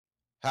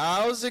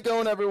How's it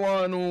going,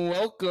 everyone?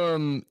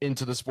 Welcome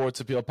into the Sports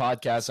Appeal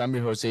Podcast. I'm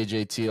your host,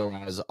 AJ Teal.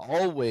 As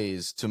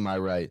always, to my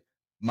right,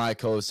 my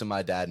co-host and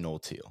my dad, Noel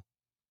Teal.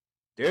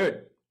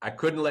 Dude, I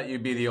couldn't let you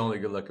be the only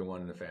good-looking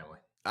one in the family.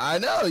 I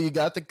know, you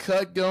got the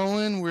cut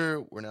going.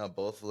 We're now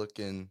both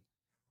looking,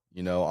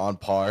 on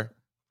par.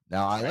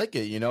 Now, I like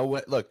it. You know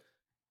what? Look,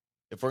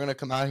 if we're going to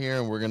come out here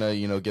and we're going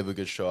to, give a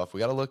good show off, we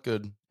got to look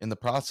good in the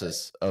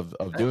process of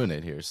doing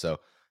it here.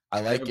 So I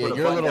like it.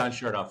 You're a little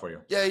shirt on for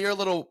you. Yeah, you're a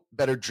little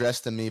better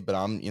dressed than me, but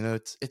I'm,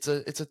 it's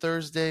a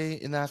Thursday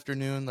in the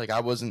afternoon. Like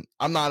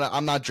I'm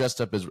not dressed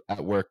up as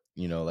at work,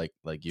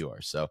 like you are.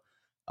 So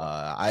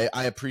I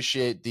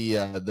appreciate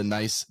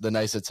the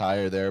nice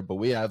attire there, but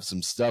we have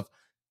some stuff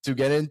to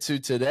get into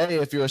today.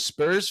 If you're a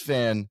Spurs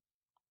fan,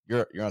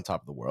 you're on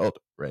top of the world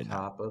right now.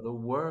 Top of the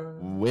world.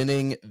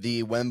 Winning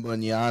the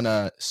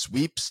Wembanyama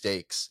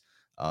sweepstakes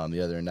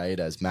the other night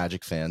as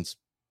Magic fans.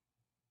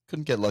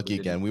 Couldn't get lucky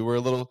again. We were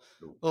a little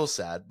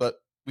sad, but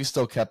we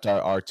still kept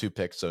our two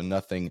picks, so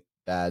nothing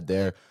bad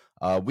there.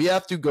 We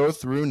have to go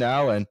through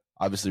now and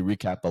obviously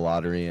recap the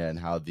lottery and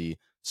how the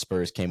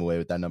Spurs came away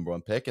with that number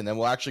one pick, and then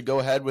we'll actually go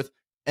ahead with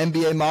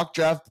NBA Mock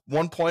Draft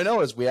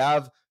 1.0 as we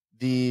have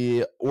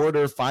the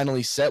order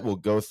finally set. We'll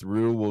go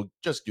through. We'll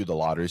just do the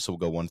lottery, so we'll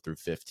go 1 through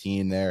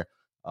 15 there,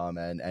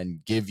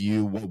 and give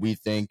you what we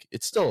think.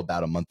 It's still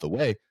about a month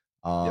away,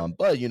 but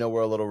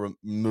we're a little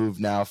removed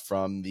now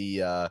from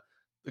the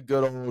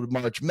good old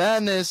March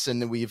Madness,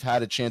 and we've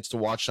had a chance to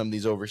watch some of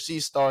these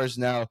overseas stars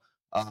now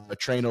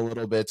train a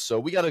little bit. So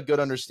we got a good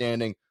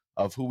understanding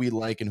of who we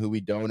like and who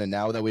we don't. And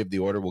now that we have the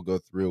order, we'll go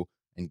through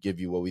and give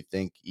you what we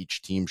think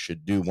each team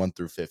should do 1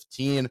 through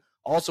 15.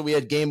 Also, we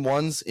had game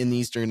ones in the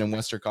Eastern and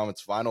Western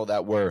Conference Final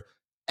that were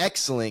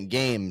excellent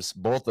games.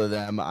 Both of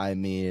them. I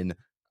mean,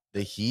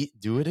 the Heat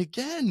do it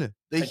again.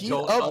 The Heat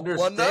up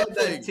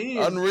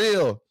 1-0.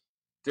 Unreal.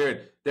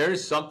 Dude,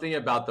 there's something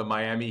about the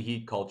Miami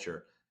Heat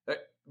culture.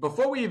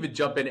 Before we even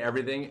jump into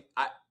everything,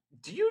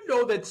 do you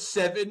know that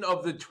 7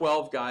 of the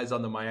 12 guys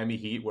on the Miami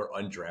Heat were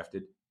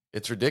undrafted?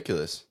 It's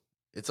ridiculous.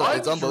 It's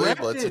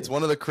unbelievable. It's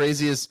one of the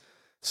craziest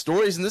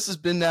stories, and this has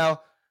been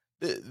now.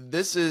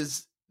 This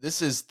is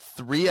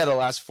 3 out of the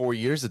last 4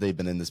 years that they've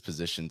been in this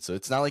position. So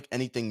it's not like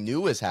anything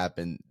new has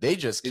happened. They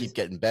just keep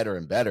getting better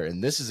and better.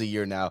 And this is a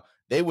year now.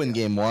 They win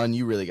game one.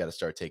 You really got to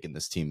start taking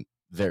this team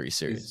very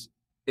serious.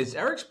 Is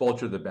Eric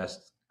Spoelstra the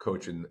best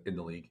coach in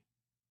the league?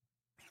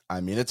 I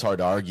mean, it's hard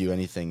to argue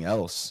anything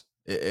else.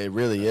 It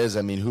really is.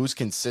 I mean, who's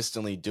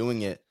consistently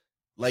doing it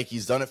like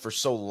he's done it for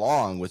so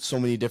long with so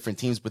many different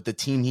teams, but the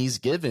team he's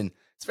given,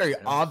 it's very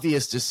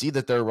obvious to see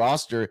that their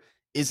roster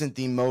isn't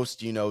the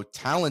most,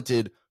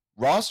 talented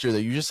roster.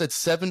 That you just said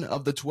 7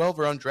 of the 12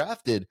 are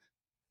undrafted.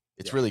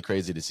 It's really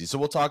crazy to see. So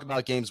we'll talk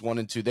about games 1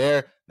 and 2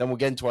 there. Then we'll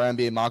get into our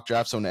NBA mock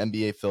draft. So an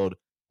NBA filled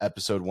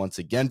episode once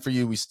again for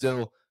you. We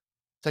still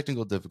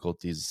technical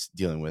difficulties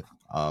dealing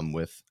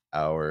with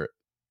our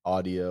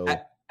audio.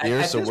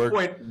 At this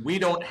point, we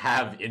don't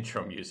have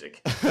intro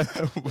music.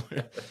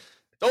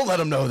 Don't let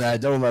them know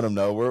that. Don't let them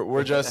know.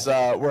 We're just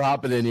we're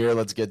hopping in here.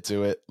 Let's get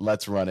to it.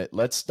 Let's run it.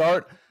 Let's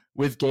start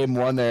with game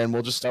 1 there, and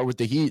we'll just start with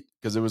the Heat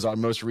because it was our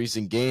most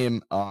recent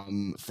game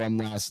from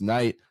last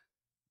night.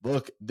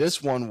 Look,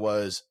 this one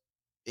was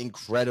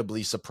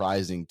incredibly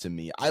surprising to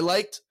me. I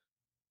liked,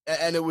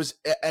 and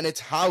it's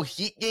how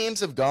Heat games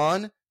have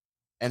gone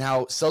and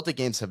how Celtic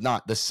games have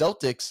not. The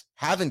Celtics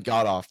haven't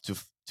got off to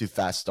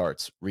fast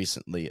starts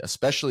recently,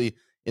 especially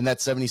in that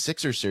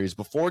 76ers series.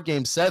 Before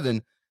game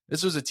 7,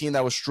 this was a team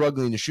that was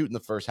struggling to shoot in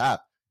the first half.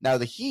 Now,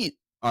 the Heat,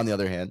 on the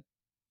other hand,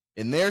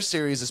 in their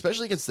series,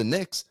 especially against the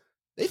Knicks,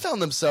 they found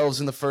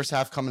themselves in the first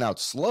half coming out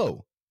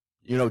slow.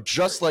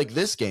 Just like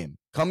this game,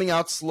 coming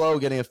out slow,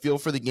 getting a feel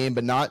for the game,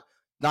 but not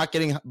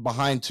getting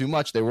behind too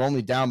much. They were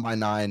only down by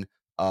 9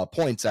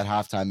 points at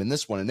halftime in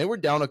this one. And they were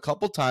down a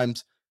couple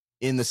times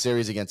in the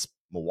series against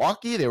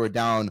Milwaukee. They were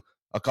down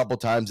a couple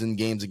times in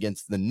games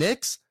against the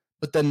Knicks,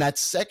 but then that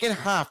second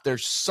half,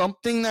 there's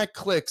something that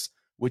clicks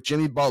with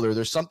Jimmy Butler.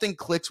 There's something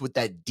clicks with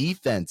that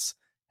defense,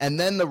 and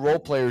then the role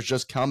players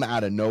just come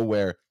out of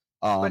nowhere.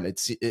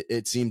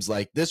 It seems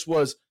like this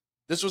was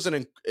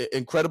an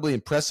incredibly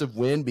impressive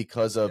win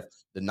because of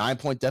the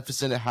 9-point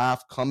deficit at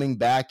half, coming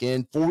back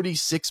in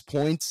 46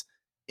 points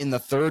in the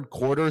third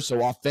quarter.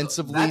 So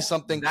offensively,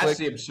 something that's clicked.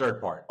 The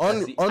absurd part.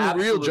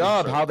 Unreal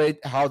job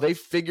how they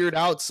figured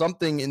out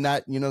something in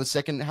that the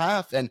second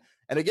half. And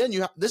again,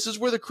 this is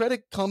where the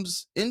credit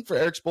comes in for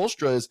Eric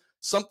Spoelstra. Is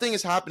something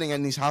is happening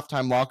in these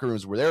halftime locker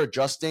rooms where they're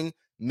adjusting,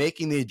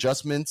 making the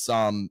adjustments.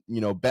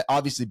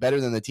 Obviously better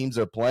than the teams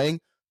they're playing.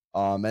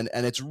 And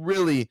it's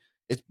really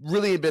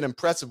been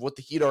impressive what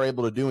the Heat are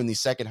able to do in these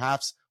second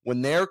halves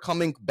when they're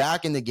coming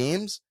back in the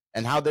games,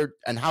 and how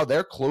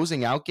they're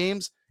closing out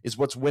games is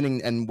what's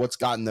winning and what's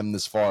gotten them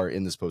this far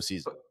in this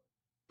postseason.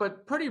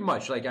 But pretty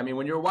much,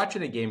 when you were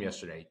watching the game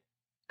yesterday,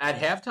 at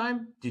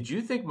halftime, did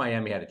you think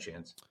Miami had a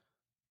chance?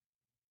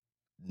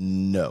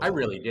 No, I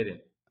really didn't.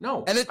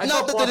 No, and it's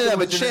not that they didn't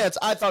have a chance.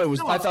 I thought it was.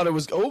 I thought it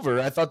was over.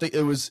 I thought that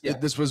it was.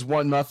 This was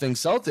 1-0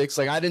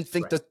 Celtics. I didn't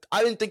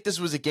think this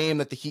was a game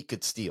that the Heat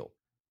could steal.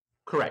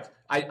 Correct.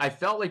 I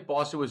felt like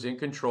Boston was in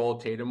control.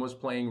 Tatum was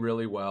playing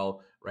really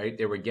well, right?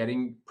 They were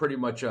getting pretty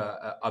much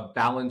a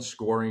balanced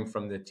scoring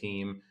from the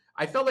team.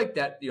 I felt like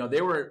that,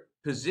 they were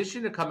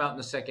positioned to come out in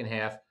the second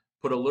half,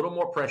 put a little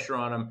more pressure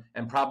on them,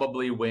 and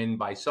probably win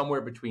by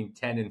somewhere between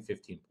 10 and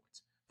 15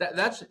 points.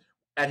 That's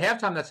at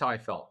halftime, that's how I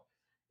felt.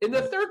 In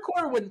the Right. third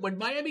quarter, when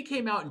Miami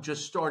came out and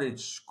just started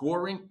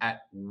scoring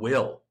at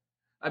will,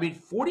 I mean,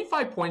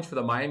 45 points for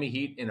the Miami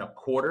Heat in a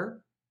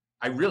quarter.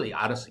 I really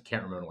honestly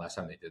can't remember the last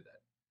time they did that.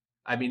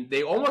 I mean,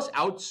 they almost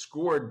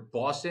outscored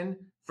Boston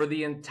for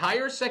the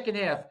entire second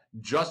half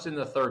just in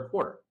the third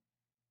quarter.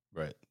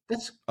 Right.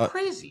 That's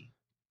crazy.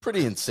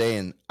 Pretty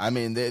insane. I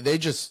mean, they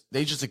just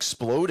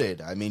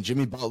exploded. I mean,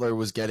 Jimmy Butler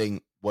was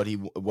getting what he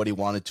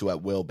wanted to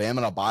at will. Bam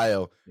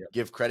Adebayo,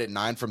 give credit,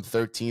 9 from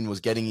 13,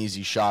 was getting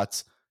easy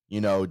shots,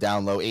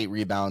 down low, 8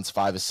 rebounds,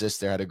 5 assists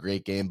there, had a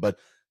great game. But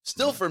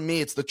still, for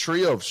me, it's the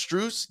trio of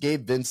Strus,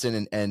 Gabe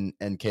Vincent,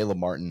 and Caleb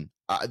Martin.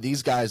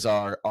 These guys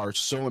are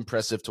so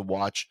impressive to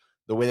watch.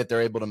 The way that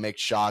they're able to make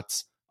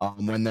shots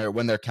when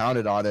they're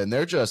counted on it, and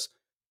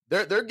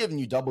they're giving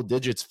you double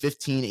digits,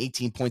 15,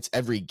 18 points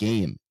every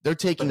game. They're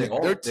taking they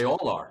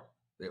all are.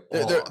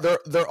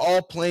 They're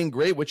all playing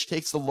great, which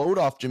takes the load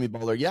off Jimmy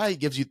Butler. Yeah, he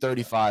gives you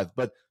 35,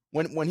 but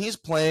when he's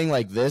playing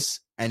like this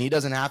and he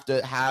doesn't have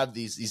to have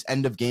these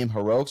end of game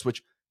heroics,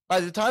 which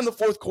by the time the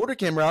fourth quarter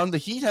came around, the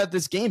Heat had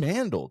this game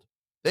handled.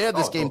 They had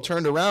this game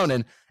turned around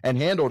and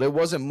handled. It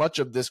wasn't much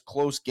of this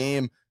close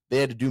game. They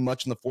had to do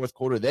much in the fourth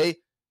quarter.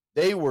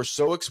 They were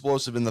so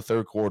explosive in the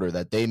third quarter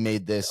that they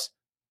made this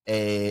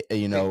their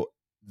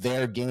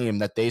game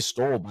that they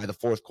stole by the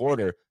fourth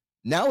quarter.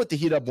 Now with the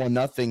Heat up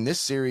 1-0,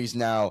 this series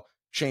now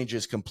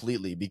changes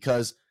completely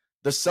because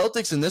the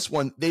Celtics in this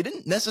one, they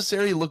didn't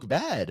necessarily look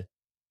bad.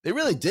 They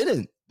really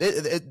didn't.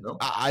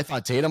 I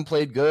thought Tatum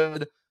played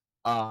good.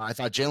 I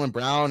thought Jaylen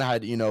Brown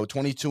had,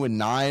 22 and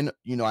 9.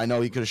 I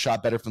know he could have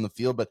shot better from the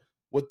field, but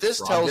what this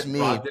tells me,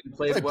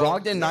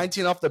 Brogdon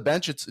 19 off the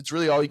bench, it's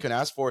really all you can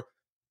ask for.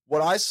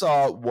 What I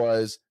saw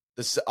was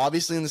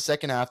obviously in the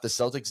second half, the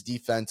Celtics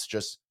defense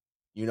just,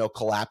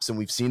 collapse, and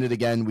we've seen it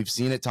again. We've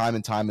seen it time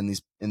and time in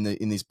these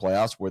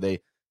playoffs where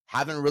they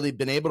haven't really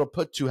been able to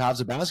put two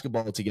halves of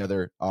basketball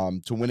together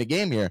to win a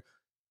game here.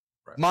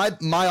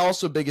 Right. My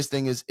also biggest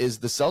thing is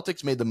the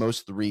Celtics made the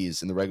most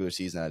threes in the regular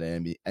season at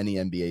any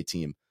NBA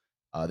team.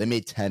 They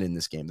made 10 in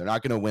this game. They're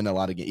not going to win a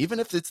lot of games, even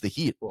if it's the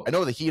Heat. Cool. I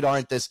know the Heat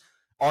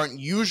aren't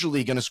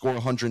usually going to score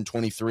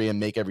 123 and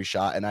make every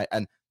shot,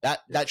 and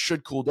that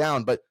should cool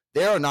down, but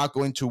they are not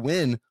going to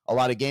win a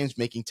lot of games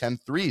making 10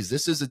 threes.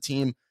 This is a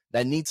team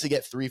that needs to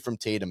get 3 from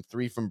Tatum,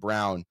 3 from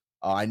Brown.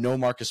 I know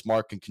Marcus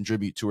Smart can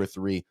contribute 2 or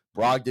 3.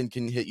 Brogdon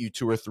can hit you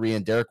 2 or 3,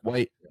 and Derek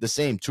White the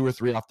same, 2 or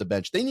 3 off the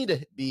bench. They need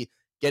to be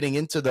getting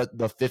into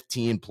the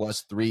 15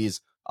 plus threes.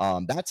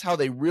 That's how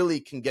they really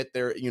can get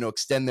their,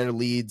 extend their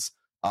leads,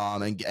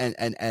 and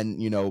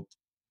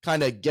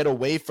kind of get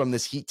away from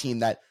this Heat team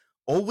that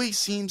always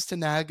seems to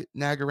nag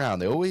around.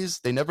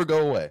 They never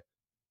go away.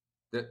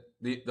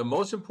 The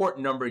most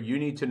important number you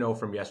need to know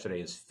from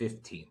yesterday is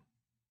 15,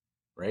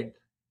 right?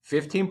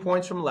 15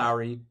 points from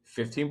Lowry,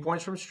 15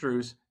 points from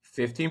Strus,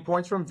 15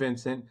 points from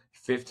Vincent,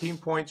 15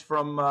 points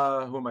from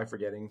who am I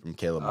forgetting? From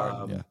Caleb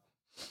Martin, yeah.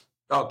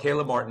 Oh,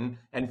 Caleb Martin,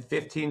 and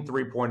 15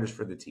 three-pointers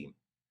for the team.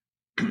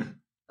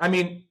 I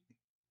mean,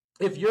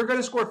 if you're going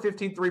to score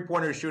 15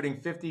 three-pointers shooting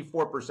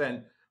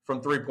 54%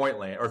 from three-point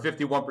land, or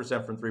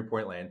 51% from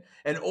three-point land,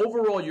 and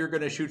overall you're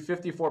going to shoot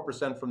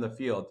 54% from the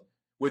field,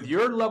 with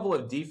your level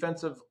of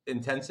defensive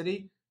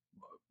intensity,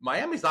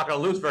 Miami's not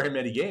going to lose very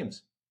many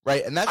games.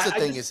 Right, and that's the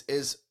thing is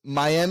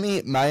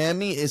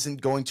Miami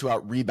isn't going to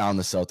out-rebound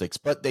the Celtics,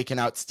 but they can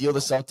out-steal the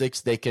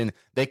Celtics. They can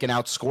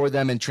outscore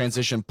them in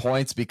transition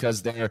points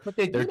because they're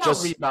just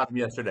out-rebound them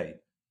yesterday.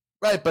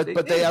 Right, but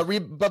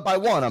by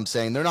one, I'm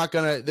saying they're not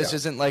gonna. This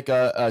isn't like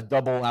a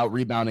double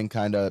out-rebounding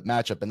kind of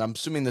matchup, and I'm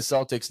assuming the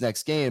Celtics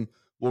next game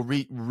will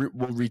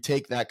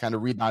retake that kind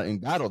of rebounding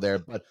battle there.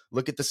 But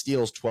look at the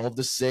steals,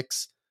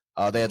 12-6.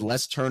 They had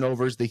less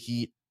turnovers. The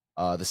Heat.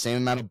 The same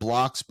amount of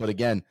blocks, but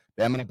again,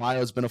 Bam Adebayo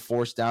has been a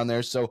force down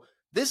there. So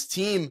this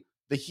team,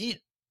 the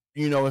Heat,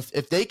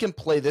 if they can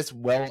play this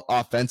well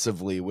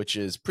offensively, which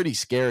is pretty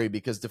scary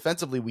because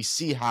defensively we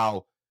see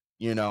how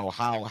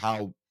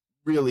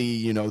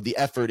really, the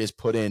effort is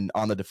put in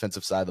on the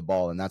defensive side of the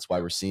ball, and that's why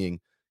we're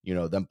seeing,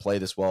 them play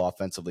this well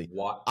offensively.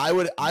 I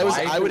would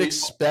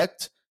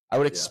expect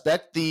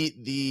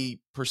the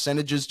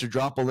percentages to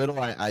drop a little.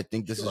 I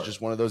think this is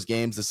just one of those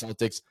games. The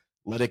Celtics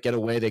let it get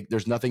away.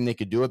 There's nothing they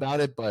could do about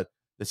it, but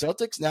the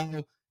Celtics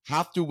now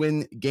have to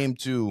win game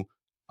 2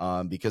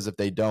 because if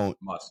they don't,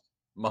 must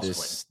win.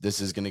 This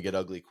is going to get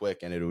ugly quick,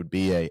 and it would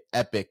be a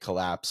epic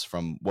collapse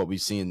from what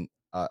we've seen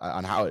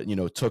on how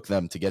it took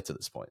them to get to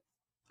this point.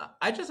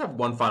 I just have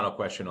one final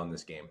question on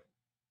this game.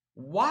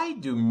 Why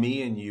do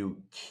me and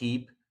you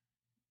keep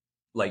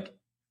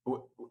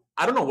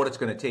I don't know what it's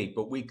going to take,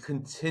 but we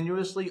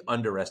continuously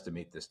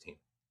underestimate this team?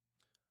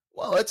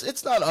 Well,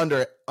 it's not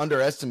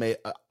underestimate.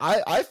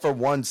 I for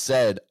one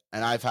said,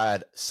 and I've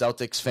had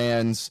Celtics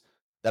fans,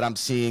 that I'm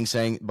seeing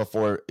saying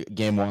before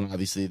game one,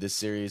 obviously this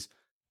series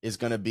is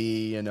going to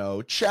be,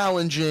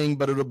 challenging,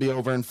 but it'll be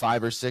over in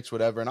 5 or 6,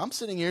 whatever. And I'm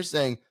sitting here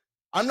saying,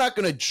 I'm not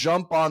going to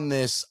jump on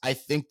this. I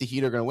think the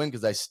Heat are going to win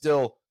because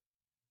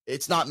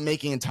it's not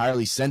making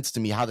entirely sense to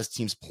me how this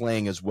team's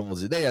playing as well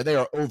as they are. They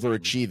are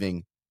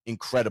overachieving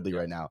incredibly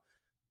right now.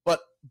 But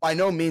by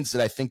no means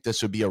did I think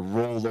this would be a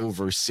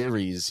rollover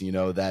series,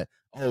 that,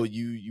 oh,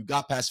 you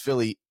got past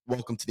Philly,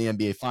 welcome to the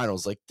NBA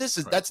Finals. Like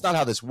that's not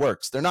how this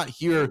works. They're not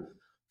here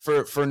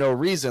for no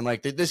reason.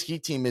 Like this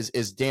Heat team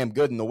is damn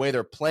good, and the way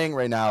they're playing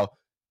right now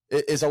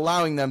is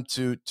allowing them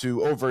to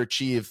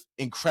overachieve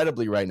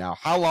incredibly right now.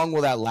 How long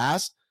will that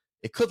last?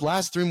 It could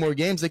last 3 more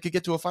games. They could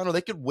get to a final.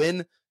 They could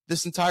win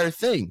this entire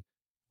thing.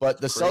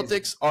 But the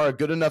Celtics are a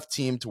good enough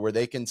team to where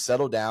they can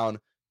settle down,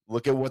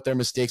 look at what their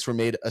mistakes were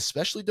made,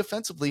 especially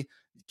defensively.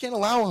 You can't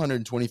allow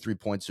 123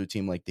 points to a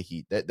team like the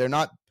Heat. They're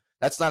not.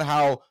 That's not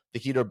how the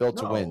Heat are built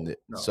to win.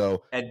 No.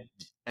 So and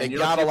they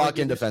got to lock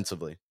in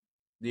defensively.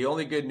 The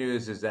only good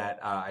news is that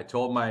I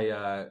told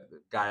my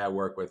guy I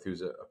work with,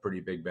 who's a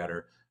pretty big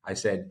bettor, I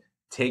said,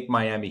 take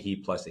Miami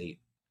Heat +8.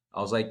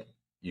 I was like,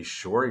 you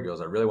sure? He goes,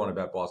 I really want to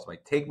bet Boston. I'm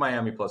like, take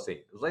Miami +8.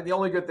 It was like the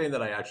only good thing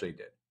that I actually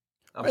did.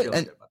 I'm feeling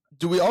good about that.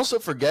 Do we also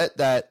forget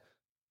that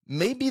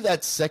maybe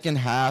that second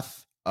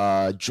half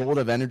jolt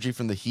of energy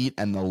from the Heat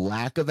and the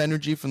lack of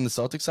energy from the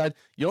Celtics side,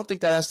 you don't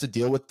think that has to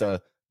deal with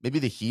maybe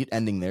the Heat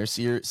ending their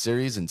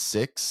series in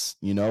 6,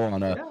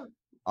 on a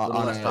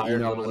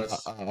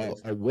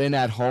win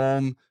at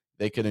home?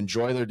 They could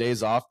enjoy their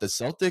days off. The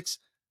Celtics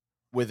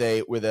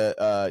they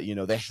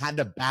had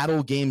to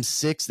battle game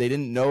 6. They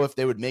didn't know if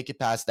they would make it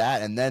past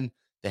that. And then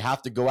they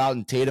have to go out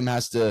and Tatum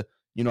has to,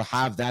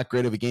 have that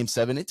great of a game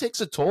 7. It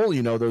takes a toll,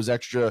 those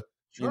extra,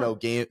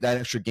 that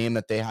extra game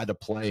that they had to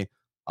play.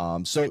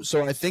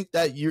 So I think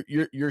that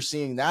you're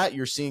seeing that.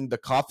 You're seeing the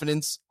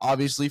confidence,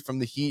 obviously, from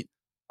the Heat.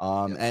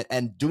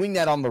 And doing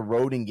that on the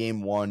road in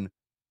game 1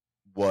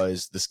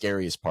 was the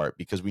scariest part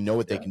because we know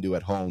what they can do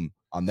at home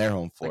on their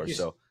home floor.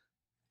 So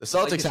the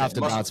Celtics have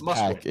to bounce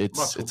back.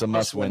 It's a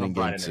must-win in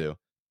game 2.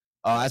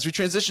 As we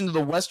transition to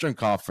the Western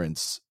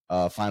Conference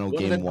final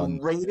game 1. One of the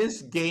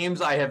greatest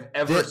games I have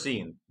ever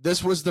seen.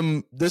 This was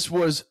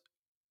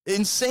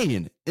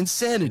insanity.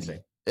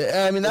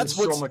 I mean, that's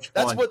what so much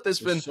fun.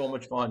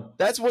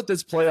 That's what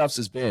this playoffs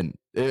has been.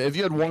 If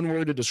you had one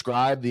word to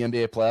describe the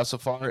NBA playoffs so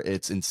far,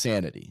 it's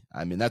insanity.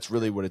 I mean, that's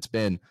really what it's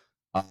been.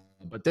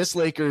 But this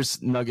Lakers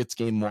Nuggets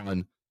game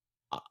 1,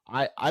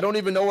 I don't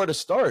even know where to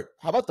start.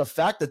 How about the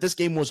fact that this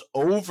game was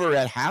over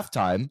at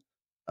halftime?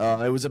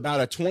 It was about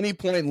a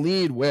 20-point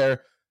lead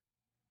where,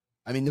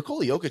 I mean,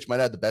 Nikola Jokic might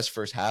have the best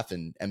first half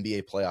in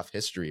NBA playoff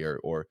history,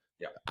 or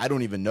I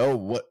don't even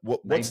know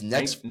what's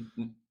next.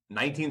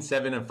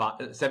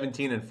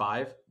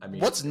 17-5. I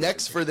mean, what's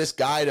next for this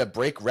guy to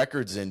break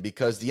records in?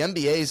 Because the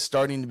NBA is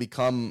starting to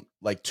become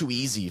like too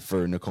easy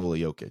for Nikola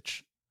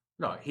Jokic.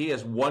 No, he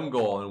has 1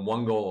 goal and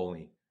 1 goal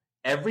only.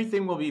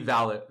 Everything will be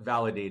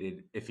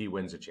validated if he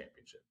wins a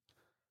championship.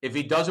 If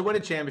he doesn't win a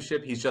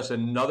championship, he's just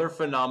another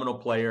phenomenal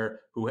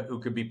player who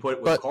could be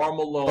put with Karl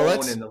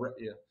Malone and the.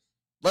 Yeah.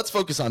 Let's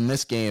focus on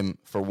this game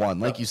for one.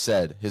 Like you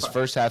said, his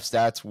first half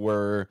stats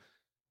were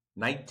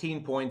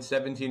 19 points,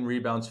 17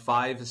 rebounds,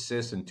 5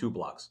 assists, and 2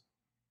 blocks.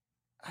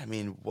 I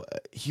mean,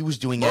 he was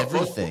doing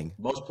everything.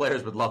 Most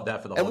players would love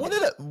that for the whole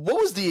game.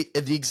 What was the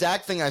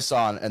exact thing I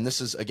saw? And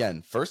this is,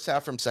 again, first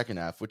half from second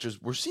half, which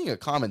is we're seeing a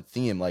common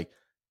theme. Like,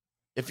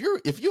 if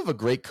you have a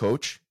great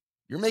coach,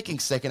 you're making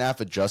second half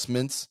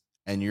adjustments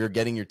and you're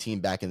getting your team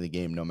back in the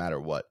game no matter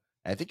what.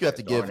 And I think you have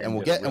to give, and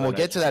we'll get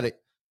to that.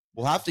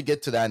 We'll have to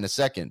get to that in a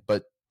second.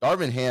 But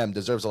Darvin Ham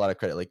deserves a lot of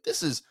credit. Like,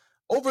 this is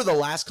over the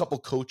last couple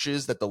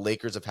coaches that the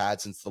Lakers have had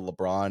since the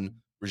LeBron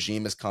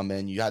regime has come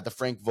in. You had the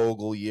Frank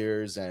Vogel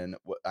years, and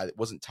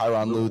wasn't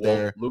Tyronn Lue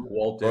there?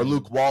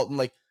 Luke Walton.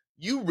 Like,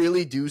 you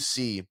really do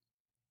see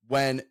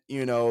when,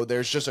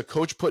 there's just a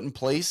coach put in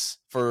place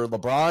for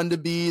LeBron to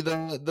be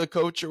the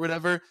coach or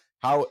whatever,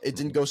 how it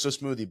didn't go so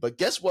smoothly. But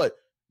guess what?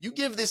 You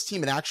give this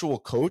team an actual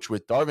coach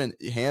with Darvin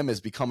Ham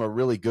has become a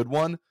really good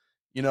one.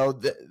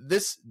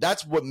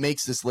 That's what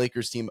makes this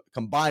Lakers team,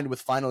 combined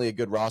with finally a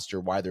good roster,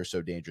 why they're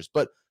so dangerous.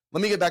 But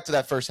let me get back to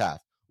that first half.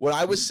 What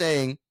I was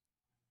saying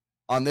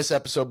on this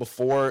episode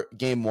before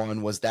game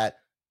 1 was that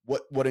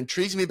what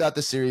intrigues me about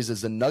the series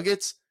is the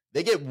Nuggets,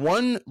 they get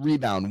 1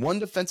 rebound, 1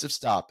 defensive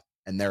stop,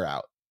 and they're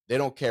out. They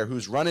don't care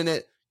who's running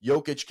it.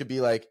 Jokic could be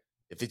like,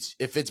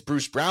 if it's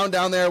Bruce Brown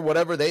down there,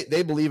 whatever,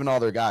 they believe in all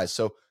their guys.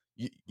 So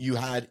you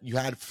had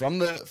from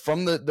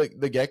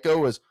the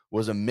get-go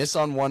was a miss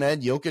on one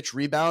end, Jokic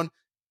rebound,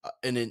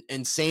 an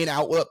insane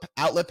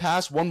outlet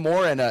pass, 1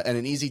 more, and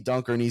an easy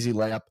dunk or an easy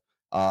layup,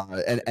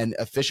 and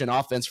efficient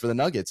offense for the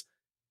Nuggets.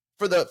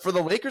 For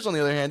the Lakers, on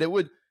the other hand, it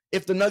would,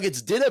 if the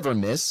Nuggets did ever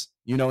miss,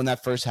 in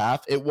that first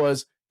half, it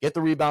was get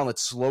the rebound,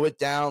 let's slow it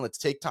down, let's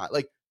take time.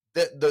 Like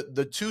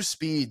the 2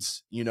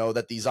 speeds,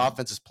 that these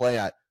offenses play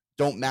at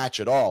don't match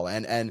at all.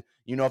 And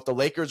if the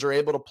Lakers are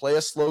able to play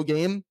a slow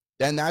game,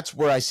 then that's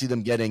where I see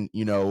them getting,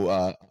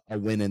 a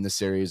win in the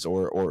series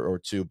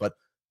or 2. But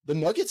the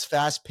Nuggets'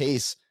 fast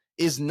pace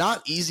is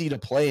not easy to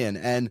play in.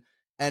 And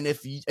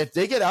if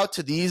they get out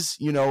to these,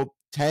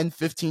 10,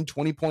 15,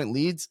 20-point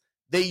leads,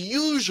 they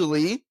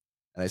usually,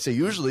 and I say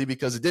usually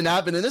because it didn't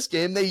happen in this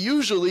game, they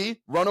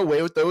usually run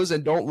away with those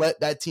and don't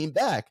let that team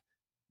back.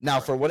 Now,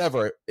 for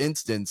whatever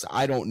instance,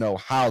 I don't know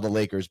how the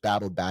Lakers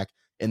battled back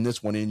in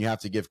this one, and you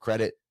have to give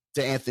credit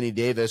to Anthony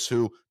Davis,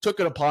 who took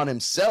it upon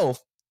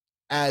himself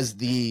as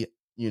the,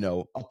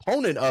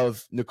 opponent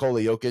of Nikola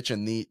Jokic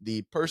and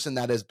the person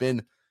that has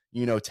been,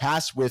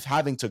 tasked with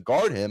having to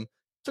guard him,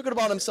 took it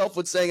upon himself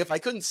with saying, if I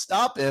couldn't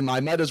stop him,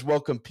 I might as well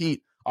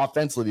compete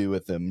offensively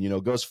with him.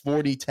 Goes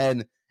 40,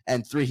 10,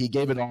 and 3. He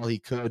gave it all he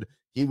could.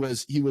 He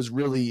was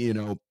really,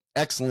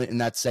 excellent in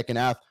that second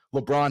half.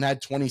 LeBron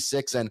had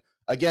 26, and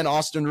again,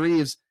 Austin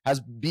Reeves has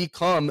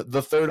become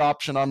the third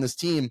option on this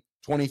team,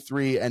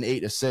 23 and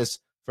 8 assists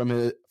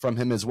from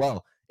him as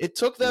well. It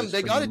took them,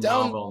 they got it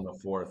down in the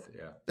fourth.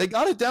 Yeah. They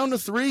got it down to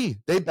 3.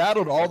 They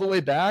battled all the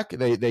way back.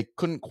 They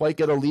couldn't quite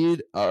get a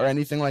lead or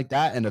anything like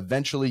that. And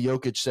eventually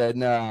Jokic said,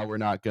 no, we're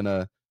not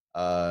gonna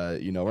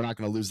we're not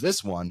gonna lose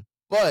this one.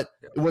 But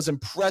it was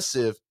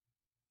impressive,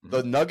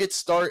 the Nuggets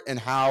start and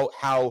how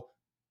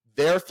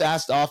their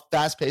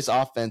fast-paced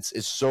offense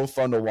is so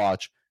fun to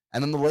watch.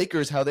 And then the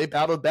Lakers, how they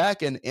battled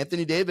back, and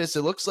Anthony Davis,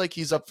 it looks like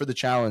he's up for the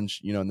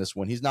challenge, in this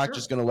one. He's not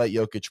just going to let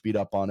Jokic beat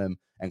up on him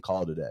and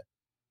call it a day.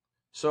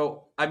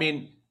 So, I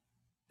mean,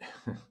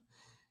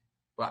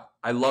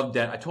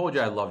 I told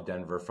you I love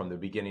Denver from the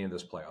beginning of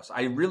this playoffs.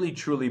 I really,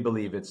 truly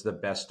believe it's the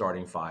best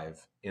starting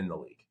 5 in the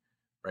league,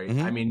 right?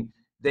 Mm-hmm. I mean,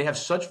 they have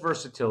such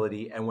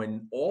versatility, and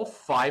when all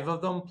 5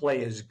 of them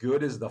play as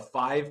good as the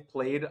 5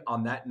 played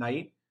on that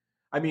night,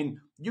 I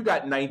mean, you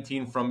got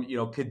 19 from,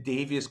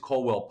 Kadavius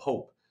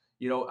Caldwell-Pope.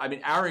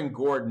 Aaron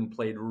Gordon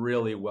played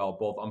really well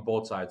on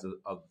both sides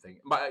of the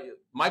thing.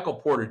 Michael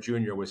Porter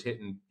Jr. was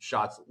hitting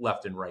shots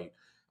left and right.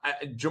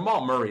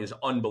 Jamal Murray is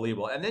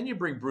unbelievable. And then you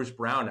bring Bruce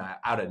Brown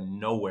out of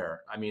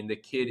nowhere. I mean, the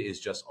kid is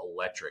just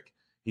electric.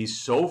 He's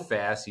so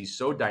fast. He's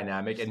so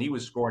dynamic. And he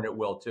was scoring at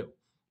will, too.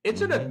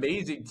 It's an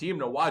amazing team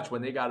to watch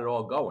when they got it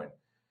all going.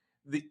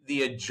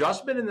 The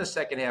adjustment in the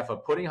second half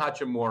of putting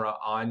Hachimura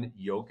on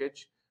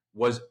Jokic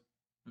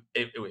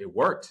it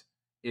worked.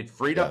 It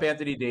freed up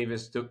Anthony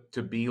Davis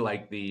to be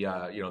like the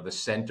the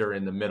center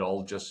in the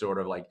middle, just sort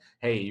of like,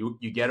 hey,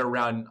 you get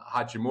around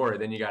Hachimura,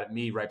 then you got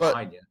me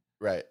behind you.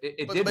 Right.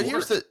 It did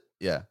work.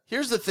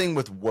 Here's the thing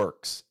with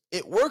works.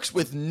 It works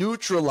with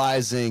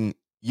neutralizing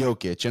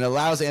Jokic and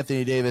allows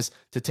Anthony Davis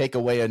to take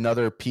away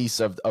another piece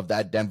of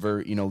that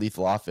Denver,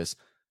 lethal offense.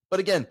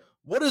 But again,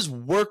 what does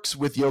works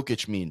with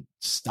Jokic mean?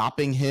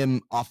 Stopping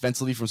him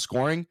offensively from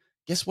scoring?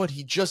 Guess what?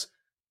 He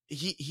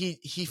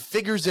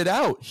figures it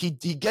out. He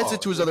gets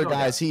it to his other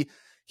guys. He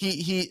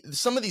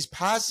some of these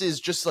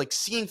passes just like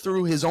seeing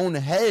through his own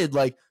head,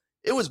 like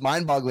it was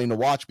mind-boggling to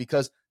watch,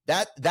 because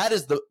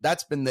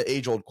that's been the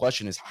age-old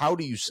question, is how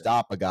do you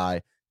stop a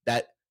guy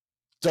that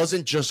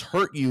doesn't just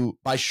hurt you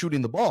by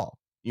shooting the ball?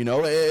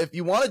 If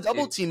you want to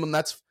double team him,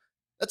 that's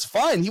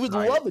fine. He would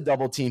love a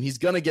double team. He's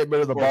going to get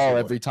rid of the ball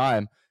every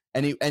time.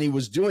 And he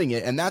was doing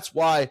it. And that's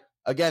why,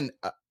 again,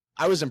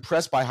 I was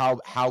impressed by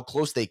how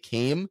close they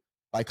came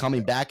by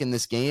coming back in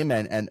this game,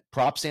 and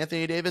props to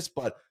Anthony Davis.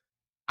 But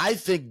I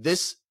think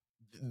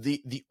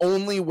the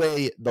only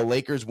way the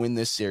Lakers win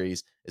this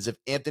series is if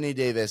Anthony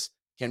Davis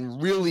can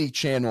really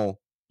channel,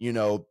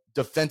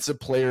 defensive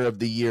player of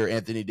the year,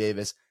 Anthony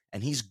Davis,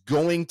 and he's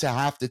going to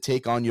have to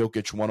take on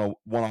Jokic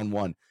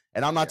one-on-one.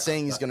 And I'm not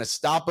saying he's going to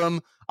stop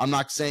him. I'm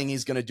not saying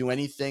he's going to do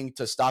anything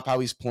to stop how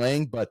he's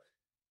playing, but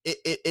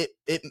it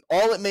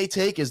all it may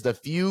take is the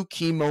few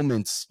key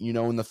moments,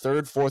 in the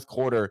third, fourth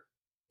quarter.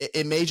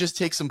 It may just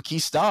take some key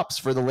stops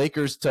for the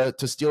Lakers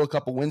to steal a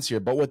couple wins here.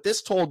 But what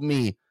this told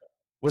me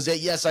was that,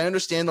 yes, I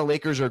understand the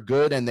Lakers are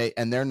good and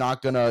they're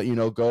not gonna,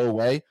 go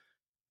away.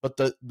 But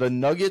the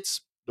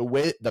Nuggets,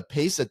 the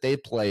pace that they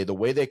play, the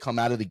way they come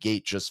out of the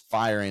gate just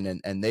firing,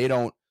 and they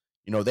don't,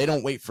 they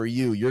don't wait for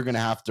you. You're gonna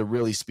have to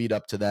really speed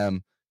up to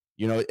them.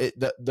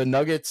 The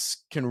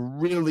Nuggets can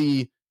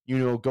really,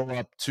 go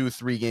up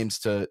 2-3 games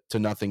to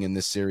nothing in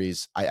this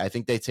series. I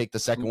think they take the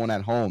second one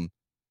at home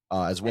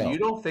as well.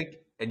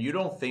 And you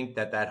don't think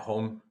that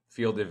home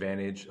field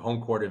advantage,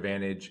 home court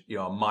advantage,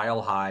 a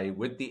mile high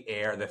with the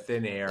air, the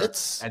thin air,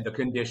 and the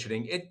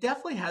conditioning, it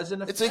definitely has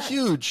an effect.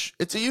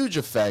 It's a huge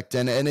effect,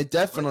 and it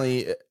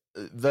definitely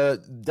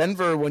the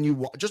Denver, when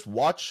you just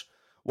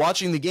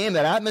watching the game,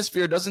 that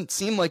atmosphere doesn't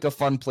seem like a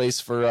fun place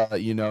for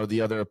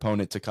the other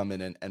opponent to come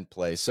in and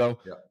play. So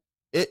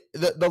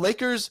the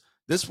Lakers,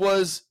 this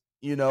was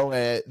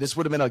this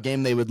would have been a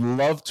game they would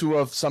love to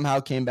have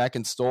somehow came back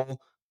and stole.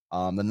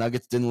 The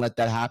Nuggets didn't let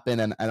that happen,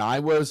 and I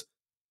was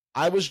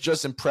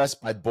just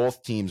impressed by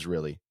both teams,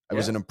 really. It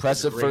was an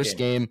impressive first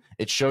game.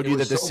 It showed you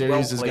that this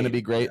series is going to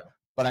be great. Yeah.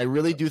 But I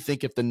really do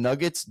think if the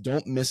Nuggets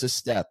don't miss a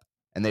step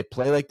and they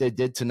play like they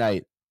did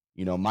tonight,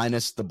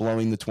 minus the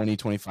blowing the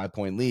 20-25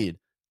 point lead,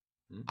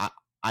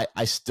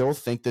 I still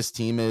think this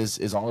team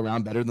is all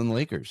around better than the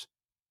Lakers.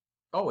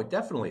 Oh, it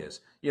definitely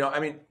is.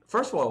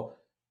 First of all,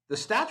 the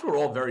stats were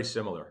all very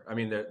similar. I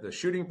mean, the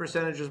shooting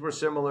percentages were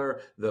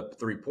similar. The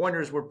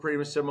 3-pointers were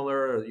pretty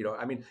similar.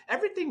 I mean,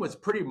 everything was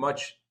pretty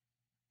much,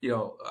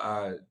 you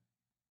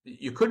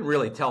couldn't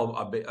really tell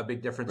a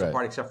big difference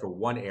apart except for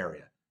one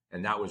area,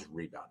 and that was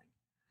rebounding.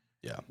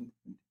 Yeah.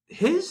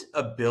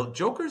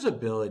 Joker's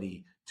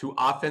ability to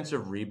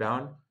offensive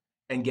rebound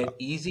and get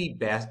easy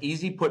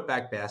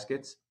putback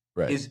baskets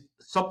is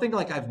something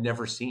like I've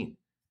never seen.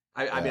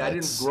 I mean, I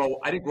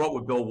didn't grow up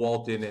with Bill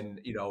Walton, and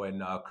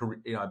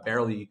I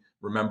barely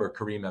remember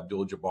Kareem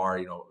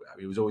Abdul-Jabbar.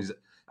 He was always,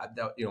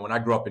 when I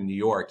grew up in New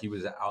York, he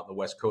was out on the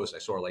West Coast. I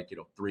saw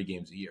 3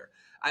 games a year.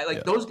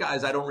 Those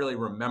guys I don't really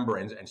remember,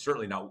 and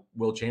certainly not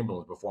Will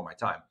Chamberlain before my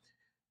time.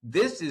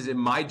 This is, in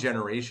my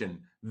generation,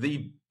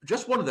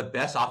 just one of the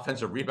best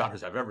offensive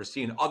rebounders I've ever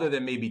seen, other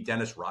than maybe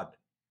Dennis Rodman.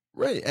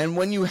 Right, and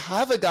when you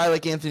have a guy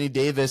like Anthony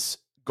Davis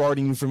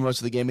guarding you for most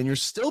of the game, and you're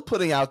still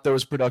putting out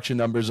those production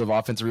numbers of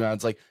offensive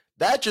rebounds,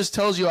 that just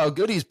tells you how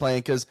good he's playing,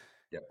 because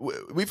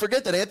we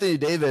forget that Anthony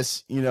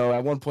Davis,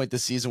 at one point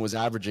this season was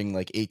averaging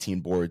 18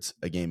 boards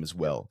a game as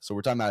well. So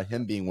we're talking about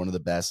him being one of the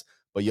best,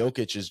 but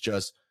Jokic is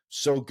just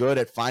so good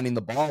at finding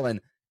the ball,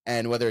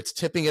 and whether it's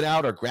tipping it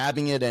out or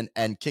grabbing it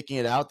and kicking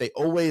it out, it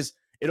always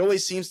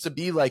seems to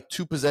be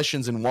 2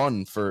 possessions in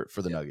one for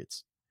the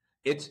Nuggets.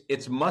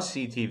 It's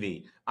must-see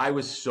TV. I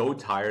was so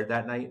tired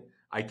that night.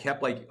 I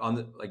kept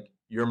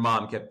your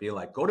mom kept being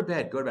go to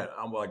bed.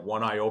 I'm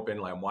one eye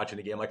open, I'm watching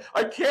the game.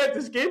 I can't.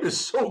 This game is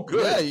so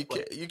good. Yeah, you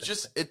can't. You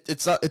just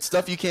it's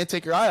stuff you can't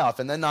take your eye off.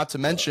 And then not to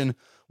mention,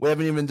 we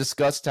haven't even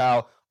discussed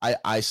how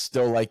I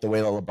still like the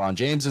way that LeBron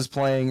James is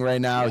playing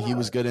right now. Yeah. He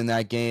was good in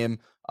that game.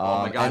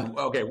 Oh my God.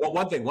 Okay. Well,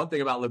 one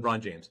thing about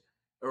LeBron James,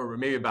 or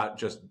maybe about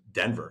just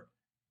Denver.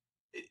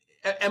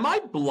 Am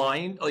I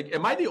blind?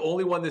 Am I the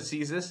only one that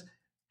sees this?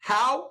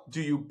 How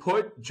do you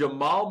put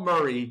Jamal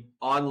Murray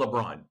on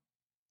LeBron?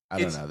 I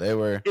don't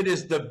know. It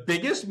is the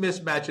biggest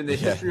mismatch in the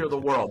history of the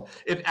world.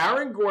 If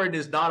Aaron Gordon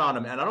is not on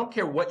him, and I don't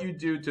care what you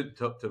do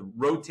to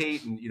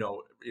rotate and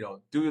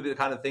do the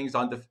kind of things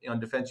on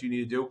defense you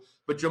need to do,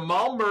 but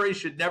Jamal Murray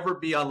should never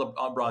be on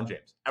LeBron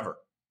James ever.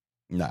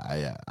 Nah,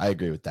 yeah, I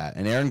agree with that.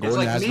 And Aaron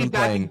Gordon has been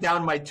backing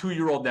down my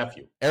 2-year-old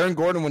nephew. Aaron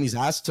Gordon, when he's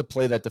asked to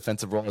play that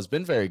defensive role, has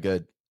been very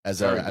good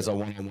as a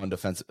one-on-one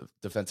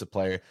defensive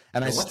player.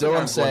 And I still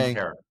am saying,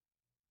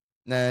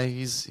 nah,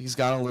 he's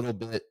gone a little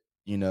bit,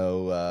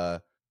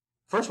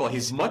 First of all,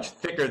 he's much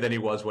thicker than he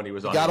was when he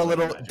was on. Got a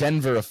little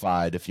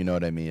Denverified, if you know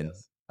what I mean.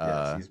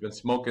 Yes, he's been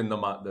smoking the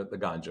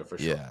ganja for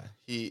sure.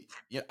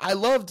 Yeah, I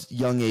loved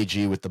young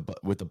AG with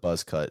the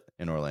buzz cut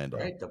in Orlando.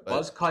 Right, the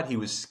buzz cut. He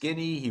was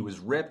skinny. He was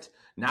ripped.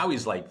 Now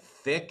he's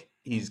thick.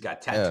 He's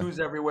got tattoos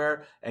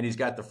everywhere, and he's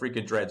got the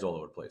freaking dreads all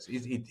over the place.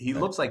 He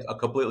looks like a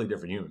completely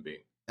different human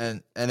being.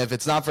 And if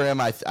it's not for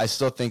him, I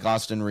still think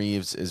Austin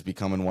Reeves is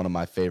becoming one of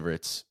my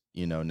favorites.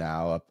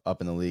 Now up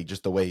in the league,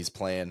 just the way he's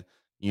playing.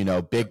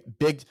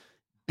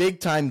 Big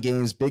time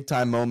games, big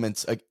time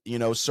moments.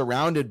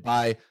 Surrounded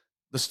by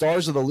the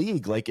stars of the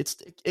league.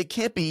 It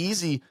can't be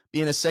easy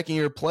being a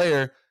second-year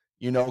player.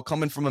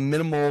 Coming from a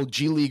minimal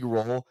G League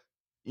role.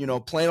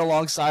 Playing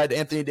alongside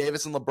Anthony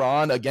Davis and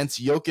LeBron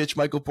against Jokic,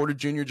 Michael Porter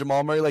Jr.,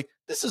 Jamal Murray.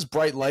 This is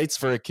bright lights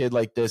for a kid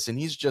like this, and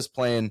he's just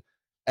playing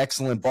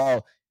excellent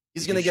ball.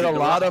 He's going to get a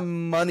lot of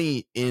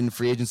money in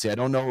free agency. I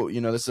don't know.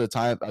 This is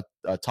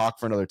a talk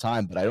for another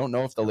time, but I don't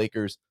know if the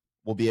Lakers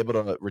will be able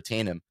to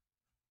retain him.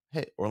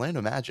 Hey,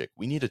 Orlando Magic,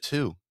 we need a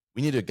 2.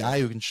 We need a guy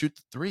who can shoot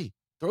the 3.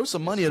 Throw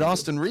some money at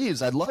Austin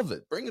Reeves. I'd love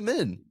it. Bring him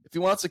in if he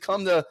wants to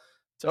come to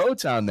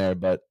O-Town there.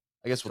 But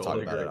I guess we'll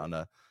talk about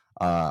it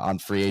on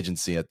free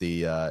agency at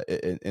the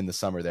in the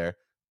summer there.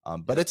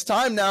 But it's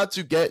time now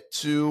to get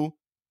to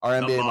our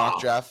NBA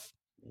mock draft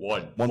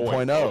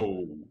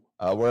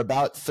 1.0. We're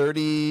about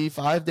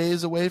 35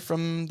 days away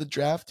from the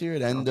draft here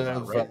at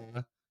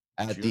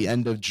the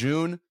end of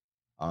June.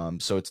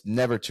 So it's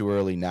never too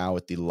early now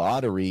with the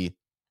lottery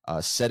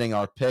setting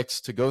our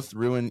picks to go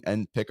through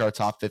and pick our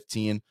top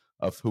 15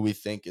 of who we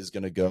think is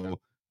going to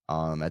go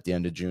at the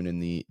end of June in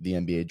the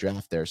NBA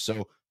draft there.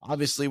 So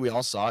obviously we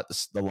all saw it.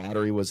 The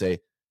lottery was a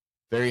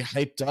very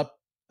hyped up,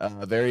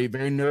 very,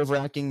 very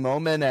nerve-wracking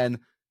moment. And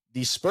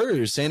the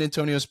Spurs, San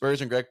Antonio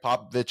Spurs and Greg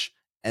Popovich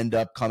end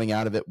up coming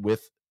out of it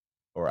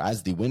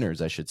as the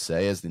winners, I should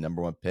say, as the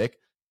number 1 pick.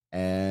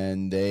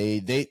 And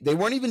they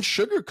weren't even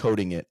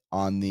sugarcoating it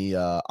on the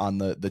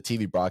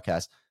TV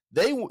broadcast.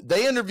 They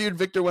interviewed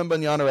Victor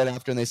Wembanyama right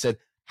after, and they said,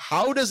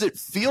 "How does it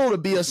feel to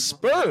be a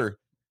Spur?"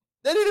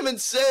 They didn't even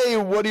say,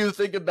 "What do you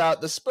think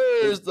about the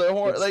Spurs?"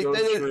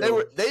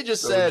 They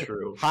just said,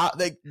 "How?"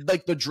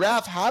 The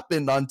draft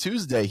happened on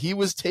Tuesday. He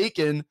was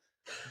taken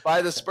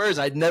by the Spurs.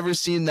 I'd never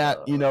seen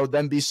that,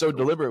 them be so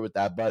deliberate with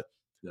that. But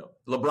no,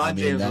 LeBron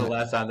James was the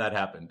last time that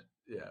happened.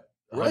 Yeah,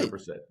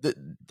 100%. Right.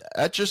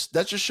 That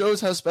just shows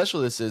how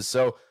special this is.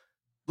 So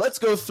let's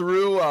go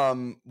through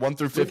 1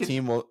 through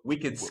 15. We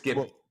could skip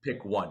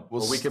pick 1.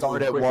 We'll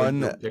start at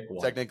 1.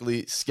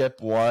 Technically,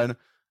 skip 1.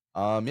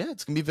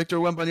 It's gonna be Victor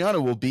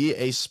Wembanyama. Will be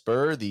a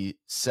Spur, the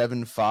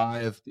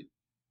 7'5",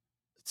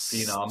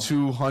 phenom,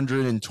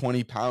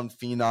 220-pound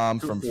phenom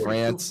from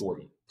France.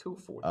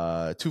 240.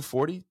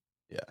 240.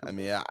 Yeah, I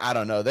mean, I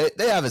don't know. They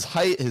have his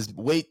height, his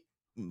weight,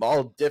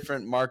 all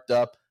different, marked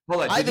up.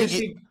 Hold on. I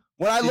think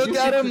when I look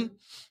at him.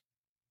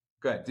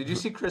 Go ahead. Did you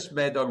see Chris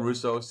Mad Dog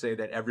Russo say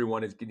that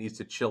everyone needs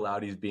to chill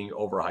out? He's being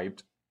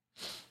overhyped.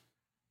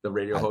 The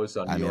radio host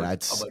on New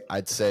York.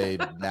 I'd say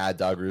Mad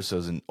Dog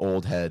Russo's an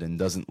old head and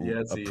doesn't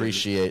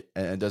appreciate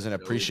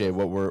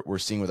what we're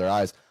seeing with our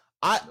eyes.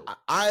 I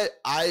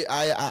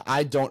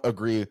don't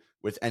agree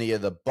with any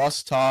of the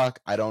bus talk.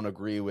 I don't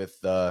agree with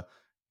the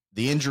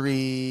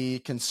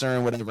injury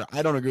concern, whatever.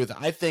 I don't agree with it.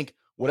 I think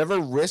whatever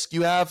risk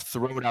you have,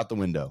 throw it out the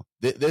window.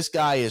 This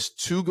guy is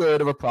too good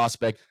of a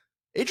prospect.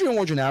 Adrian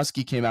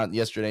Wojnarowski came out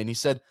yesterday and he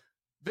said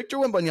Victor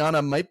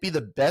Wembanyama might be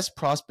the best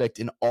prospect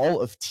in all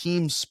of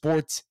team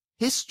sports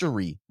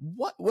history.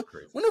 What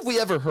when have we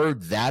ever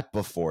heard that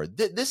before?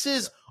 This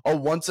is a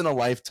once in a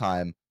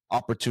lifetime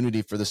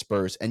opportunity for the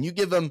Spurs, and you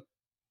give him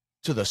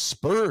to the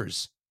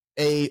Spurs,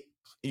 a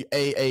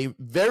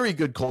very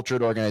good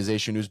cultured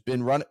organization who's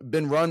been run,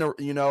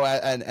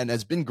 and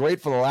has been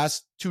great for the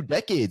last 2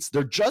 decades.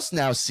 They're just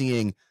now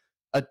seeing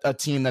a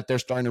team that they're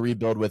starting to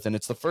rebuild with, and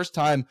it's the first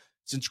time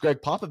since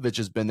Greg Popovich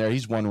has been there.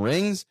 He's won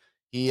rings.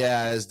 He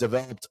has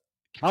developed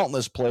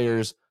countless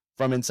players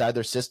from inside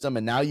their system,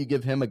 and now you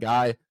give him a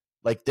guy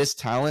like this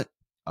talent.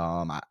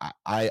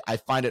 I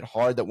find it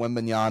hard that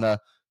Wembanyama,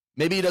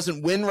 maybe he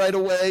doesn't win right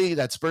away.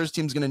 That Spurs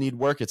team's going to need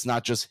work. It's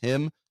not just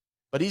him,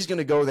 but he's going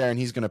to go there and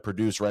he's going to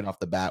produce right off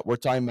the bat. We're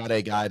talking about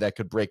a guy that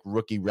could break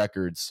rookie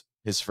records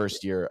his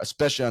first year,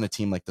 especially on a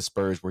team like the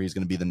Spurs, where he's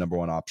going to be the number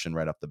one option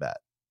right off the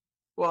bat.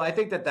 Well, I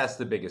think that's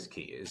the biggest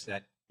key is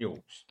that,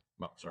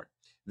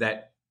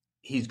 that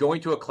he's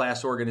going to a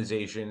class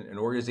organization, an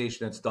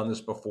organization that's done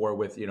this before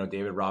with,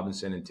 David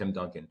Robinson and Tim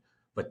Duncan.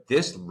 But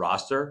this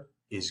roster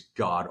is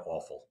god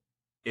awful.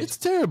 It's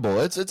terrible.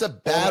 It's a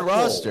bad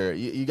roster.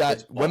 You got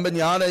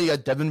Wembanyama, you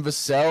got Devin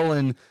Vassell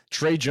and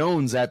Trey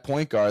Jones at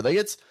point guard.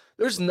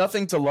 There's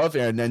nothing to love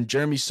here. And then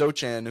Jeremy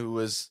Sochan, who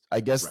was,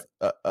 I guess,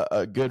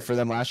 good for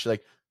them last year.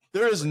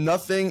 There's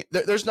nothing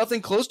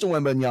close to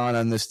Wembanyama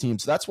on this team.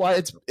 So that's why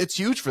it's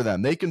huge for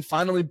them. They can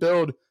finally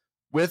build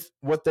with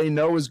what they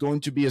know is going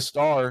to be a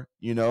star,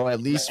 at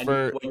least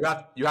for.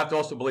 Well, you have to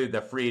also believe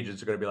that free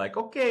agents are going to be like,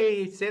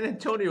 okay, San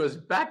Antonio is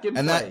back in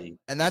play.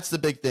 And that's the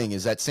big thing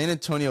is that San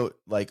Antonio,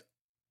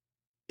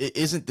 it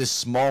isn't this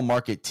small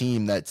market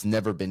team that's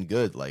never been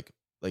good.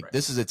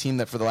 This is a team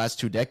that for the last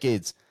 2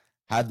 decades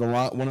had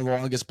one of the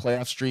longest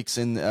playoff streaks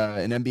in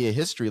NBA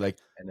history.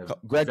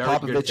 Greg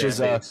Popovich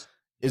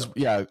is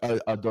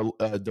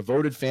a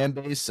devoted fan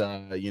base.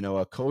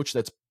 A coach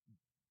that's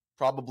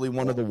probably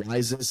one of the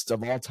wisest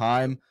of all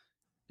time.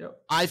 Yep.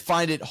 I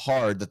find it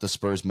hard that the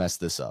Spurs mess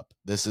this up.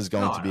 This is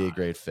going to be a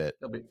great fit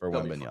for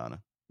Wembanyama.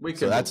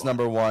 So that's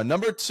number one.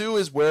 Number two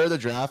is where the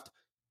draft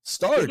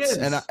starts,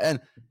 and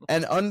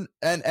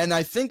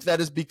I think that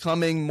is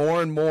becoming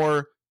more and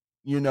more,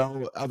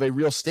 of a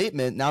real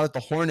statement now that the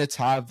Hornets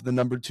have the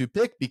number 2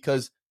 pick,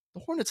 because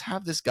the Hornets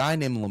have this guy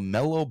named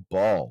LaMelo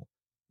Ball.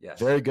 Yes.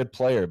 Very good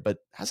player, but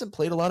hasn't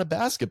played a lot of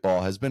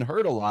basketball, has been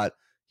hurt a lot.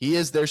 He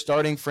is their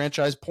starting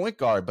franchise point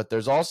guard, but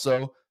there's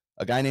also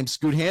a guy named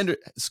Scoot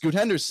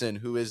Henderson,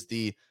 who is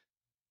the,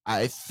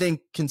 I think,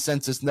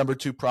 consensus number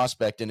 2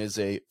 prospect and is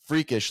a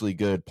freakishly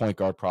good point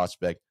guard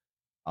prospect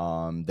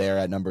there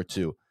at number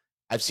 2.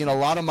 I've seen a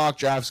lot of mock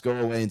drafts go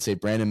away and say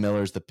Brandon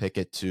Miller's the pick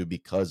at 2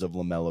 because of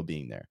LaMelo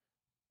being there.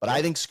 But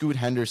I think Scoot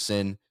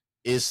Henderson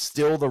is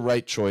still the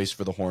right choice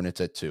for the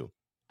Hornets at 2.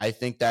 I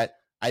think that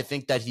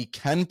he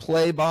can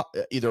play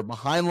either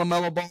behind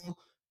LaMelo Ball,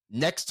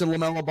 next to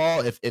LaMelo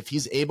Ball, if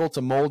he's able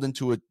to mold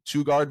into a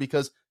 2 guard,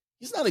 because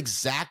he's not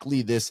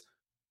exactly this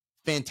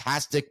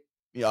fantastic,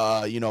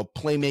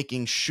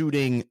 playmaking,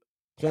 shooting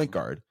point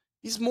guard.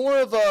 He's more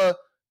of a,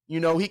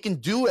 he can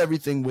do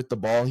everything with the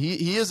ball.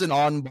 He is an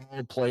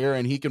on-ball player,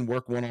 and he can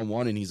work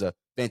one-on-one, and he's a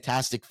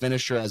fantastic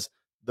finisher, as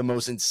the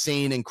most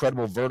insane,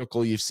 incredible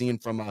vertical you've seen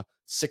from a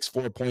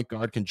 6'4" point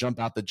guard, can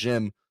jump out the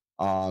gym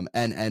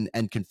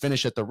and can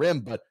finish at the rim.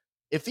 But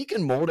if he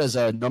can mold as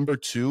a number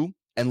 2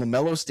 and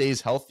LaMelo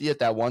stays healthy at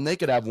that 1, they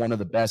could have one of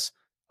the best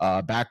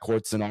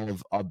backcourts in all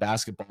of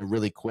basketball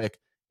really quick.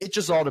 It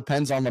just all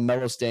depends on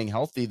LaMelo staying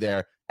healthy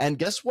there. And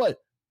guess what?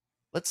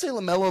 Let's say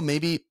LaMelo,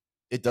 maybe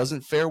it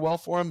doesn't fare well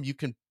for him. You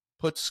can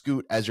put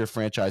Scoot as your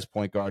franchise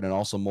point guard and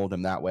also mold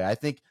him that way. I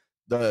think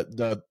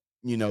the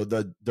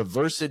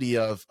diversity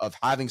of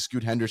having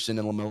Scoot Henderson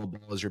and LaMelo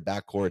Ball as your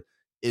backcourt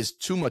is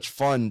too much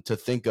fun to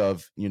think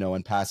of,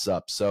 and pass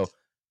up. So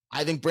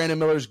I think Brandon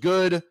Miller's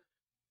good.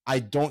 I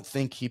don't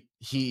think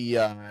he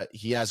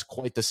has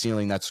quite the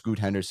ceiling that Scoot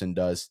Henderson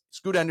does.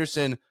 Scoot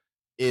Henderson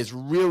is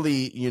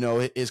really,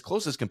 his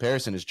closest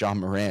comparison is John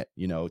Morant.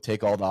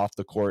 Take all the off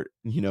the court,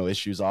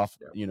 issues off,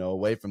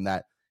 away from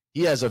that.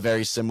 He has a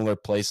very similar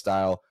play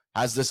style,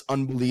 has this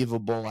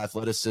unbelievable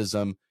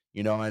athleticism,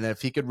 and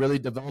if he could really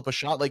develop a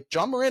shot, like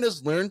John Morant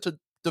has learned to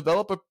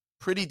develop a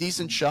pretty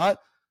decent shot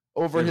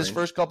over mid-range. His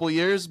first couple of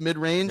years,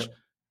 mid-range,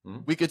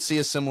 we could see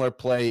a similar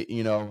play,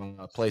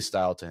 play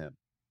style to him.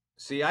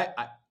 See,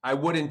 I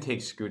wouldn't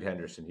take Scoot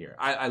Henderson here.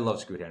 I love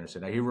Scoot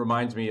Henderson. He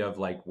reminds me of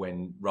like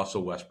when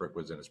Russell Westbrook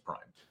was in his prime,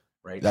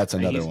 right? That's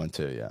And another one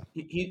too. Yeah,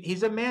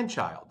 he's a man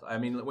child. I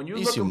mean, when you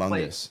he's look him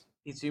play, humongous.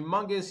 he's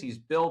humongous. He's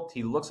built.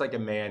 He looks like a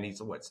man.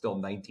 He's what, still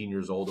 19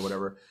 years old or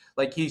whatever.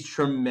 Like he's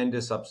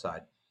tremendous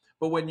upside.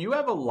 But when you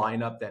have a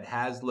lineup that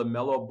has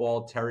LaMelo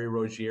Ball, Terry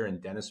Rozier,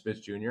 and Dennis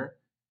Smith Jr.,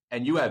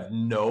 and you have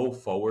no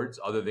forwards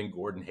other than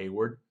Gordon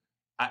Hayward,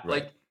 Right.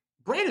 like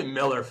Brandon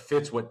Miller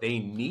fits what they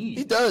need.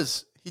 He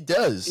does. He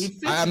does. He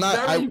fits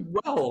very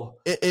well.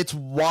 It's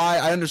why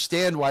I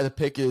understand why the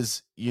pick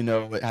is,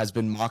 it has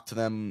been mocked to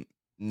them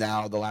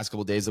now the last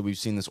couple of days that we've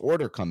seen this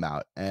order come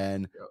out.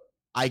 And Yep.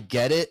 I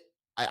get it.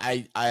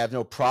 I have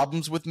no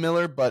problems with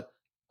Miller, but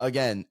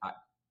again,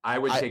 I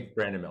would take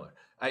Brandon Miller.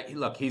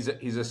 Look, he's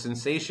a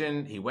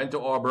sensation. He went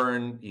to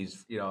Auburn.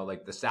 He's,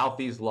 like the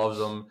Southeast loves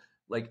him.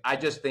 Like, I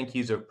just think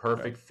he's a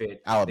perfect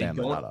fit.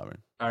 Alabama, not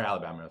Auburn. Or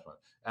Alabama, that's fine.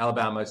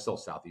 Alabama is still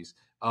Southeast.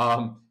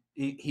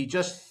 He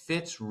just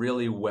fits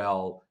really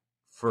well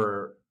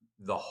for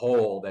the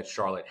hole that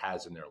Charlotte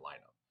has in their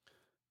lineup.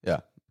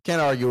 Yeah,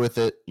 can't argue with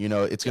it.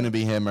 It's going to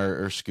be him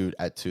or Scoot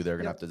at 2. They're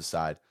going to have to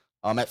decide.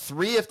 At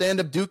 3, if they end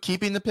up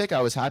keeping the pick,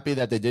 I was happy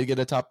that they did get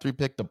a top 3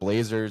 pick. The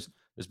Blazers,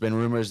 there's been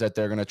rumors that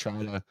they're going to try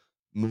to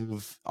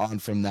move on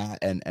from that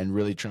and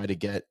really try to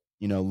get,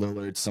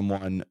 Lillard,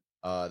 someone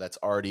that's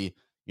already,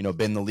 been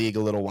in the league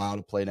a little while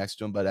to play next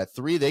to him. But at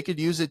 3, they could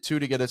use it too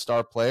to get a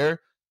star player.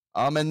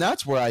 And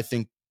that's where I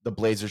think the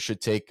Blazers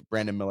should take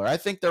Brandon Miller. I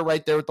think they're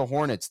right there with the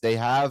Hornets. They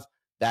have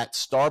that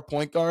star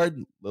point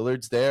guard.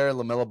 Lillard's there,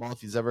 LaMelo Ball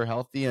if he's ever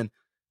healthy. And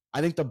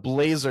I think the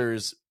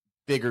Blazers'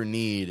 bigger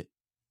need,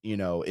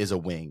 is a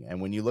wing. And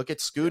when you look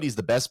at Scoot, he's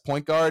the best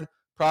point guard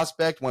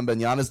prospect.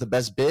 Wembanyama's the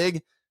best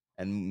big.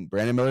 And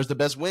Brandon Miller's the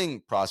best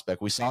wing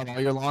prospect. We saw it all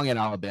year long in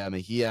Alabama.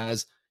 He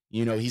has,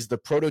 he's the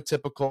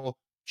prototypical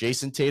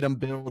Jason Tatum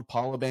build,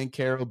 Paolo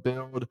Banchero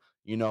build,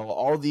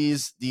 all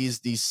these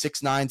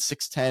 6'9",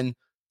 6'10",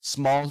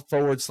 small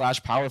forward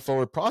 / power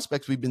forward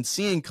prospects we've been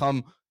seeing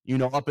come,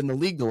 up in the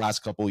league the last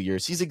couple of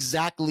years. He's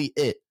exactly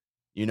it.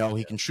 He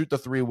can shoot the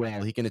 3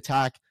 well. He can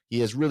attack. He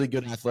has really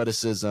good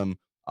athleticism,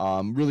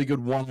 really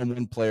good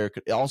one-on-one player.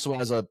 Also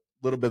has a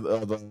little bit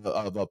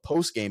of a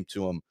post game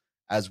to him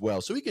as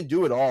well. So he can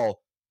do it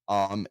all.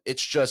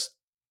 It's just,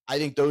 I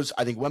think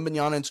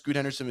Wembanyama and Scoot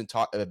Henderson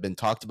have been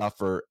talked about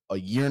for a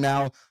year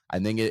now. I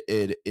think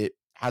it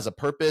has a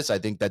purpose. I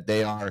think that they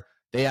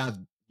have,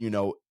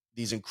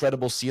 these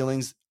incredible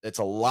ceilings. It's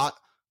a lot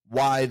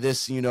why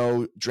this,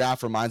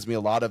 draft reminds me a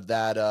lot of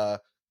that, I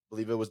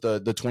believe it was the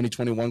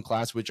 2021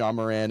 class with John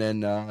Moran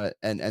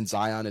and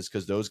Zion, is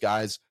because those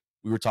guys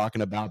we were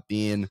talking about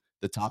being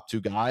the top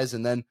 2 guys.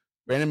 And then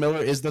Brandon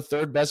Miller is the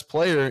 3rd best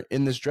player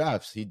in this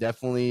draft. He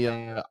definitely,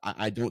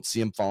 I don't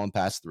see him falling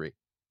past 3.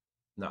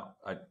 No,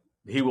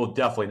 he will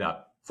definitely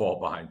not fall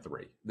behind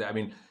 3. I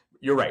mean,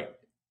 you're right.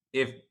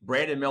 If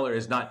Brandon Miller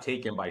is not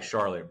taken by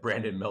Charlotte,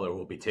 Brandon Miller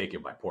will be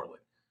taken by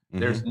Portland.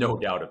 There's no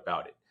doubt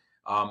about it.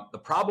 The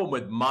problem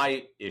with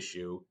my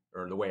issue,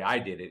 or the way I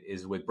did it,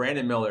 is with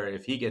Brandon Miller,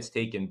 if he gets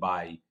taken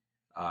by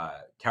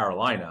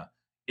Carolina,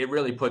 it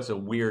really puts a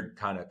weird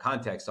kind of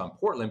context on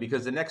Portland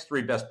because the next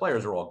 3 best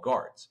players are all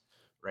guards,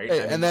 right?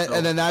 Hey, and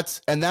then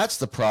that's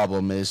the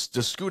problem is,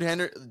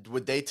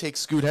 would they take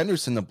Scoot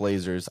Henderson, the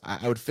Blazers?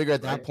 I would figure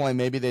at that point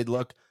maybe they'd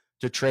look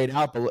to trade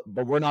out,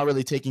 but we're not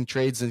really taking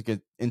trades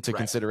into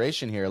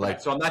consideration here.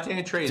 Like, so I'm not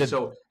taking trades.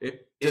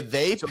 Did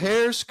they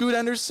pair Scoot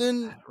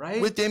Henderson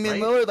with Damian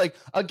Lillard? Like,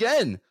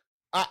 again,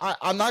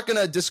 I'm not going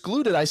to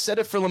disclude it. I said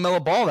it for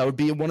LaMelo Ball. That would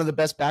be one of the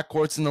best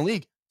backcourts in the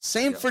league.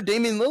 Same for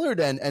Damian Lillard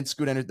and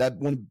Scoot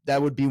Henderson.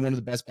 That would be one of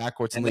the best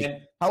backcourts in the league.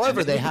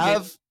 However, they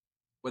have.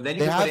 Well, then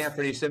you can put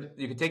Anthony Simmons.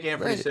 You can take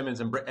Anthony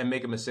Simmons and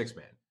make him a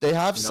 6-man. They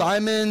have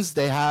Simons.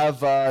 They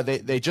have.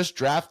 They just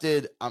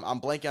drafted.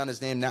 I'm blanking on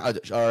his name now.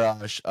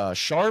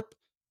 Sharp.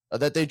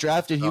 That they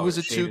drafted. He was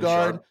a 2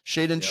 guard.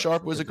 Shaden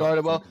Sharp was a guard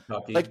as well.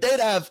 Like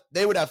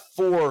they would have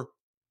 4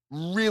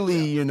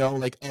 really,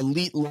 like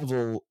elite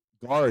level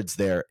guards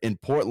there in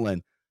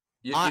Portland.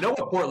 You know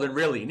what Portland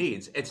really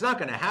needs? It's not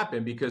going to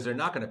happen because they're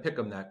not going to pick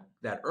them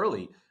that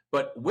early.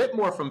 But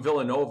Whitmore from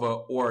Villanova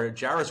or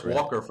Jarris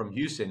Walker from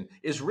Houston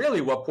is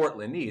really what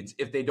Portland needs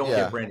if they don't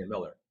get Brandon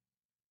Miller.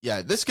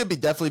 Yeah, this could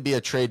definitely be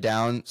a trade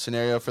down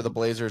scenario for the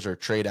Blazers or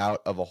trade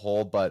out of a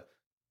whole. But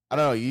I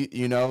don't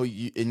know.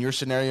 In your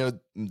scenario,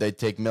 they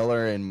take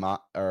Miller. In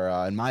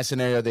my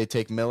scenario, they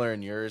take Miller.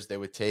 In yours, they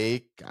would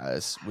take.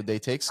 Would they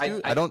take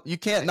Scoot? You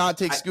can't not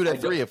take Scoot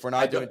at 3 if we're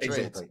not doing trades.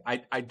 Exactly.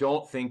 I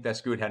don't think that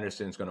Scoot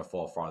Henderson is going to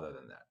fall farther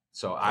than that.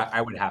 So I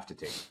would have to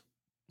take him.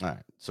 All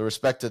right. So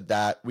respect to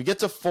that. We get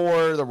to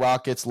 4. The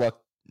Rockets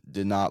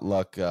did not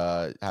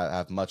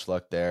have much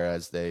luck there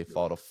as they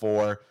fall to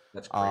 4.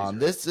 That's crazy.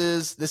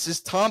 This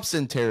is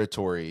Thompson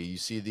territory. You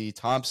see the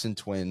Thompson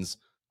twins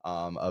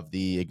of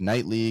the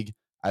Ignite League.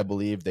 I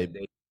believe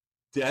they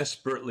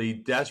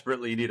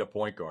desperately need a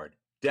point guard.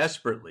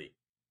 Desperately.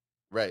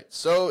 Right.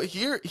 So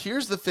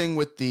here's the thing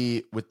with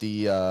the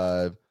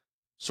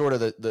sort of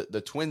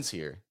the twins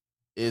here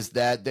is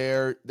that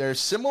they're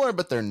similar,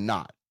 but they're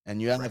not.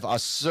 and you have a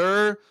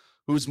Sir,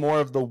 who's more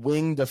of the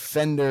wing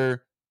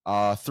defender,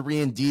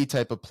 3-and-D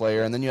type of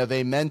player, and then you have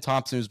Amen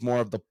Thompson, who's more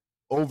of the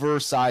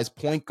oversized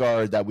point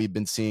guard that we've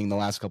been seeing the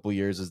last couple of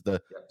years as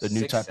the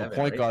new type of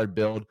point guard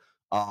build.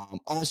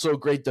 Also a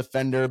great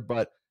defender,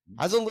 but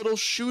has a little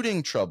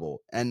shooting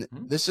trouble. And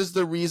this is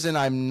the reason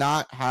I'm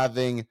not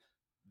having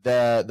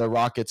the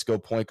Rockets go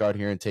point guard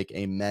here and take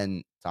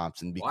Amen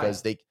Thompson,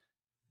 because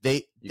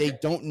they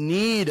don't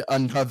need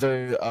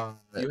another.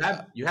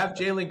 You have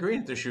Jalen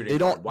Green at the shooting.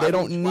 They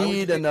don't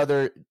need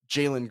another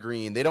Jalen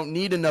Green. They don't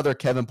need another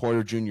Kevin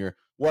Porter Jr.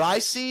 What I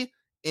see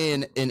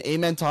in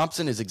Amen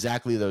Thompson is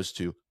exactly those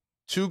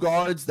two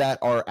guards that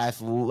are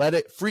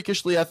athletic,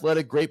 freakishly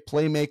athletic, great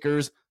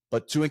playmakers,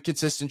 but too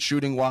inconsistent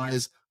shooting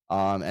wise.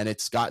 And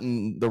it's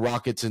gotten the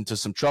Rockets into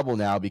some trouble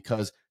now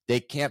because they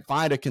can't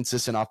find a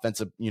consistent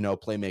offensive,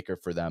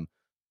 playmaker for them.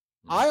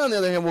 I, on the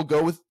other hand, will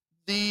go with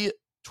the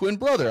twin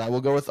brother. I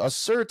will go with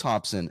Sir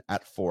Thompson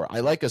at 4. I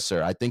like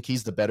Sir. I think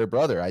he's the better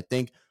brother. I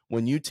think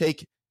when you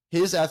take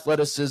his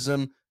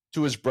athleticism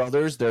to his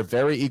brothers, they're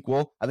very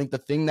equal. I think the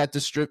thing that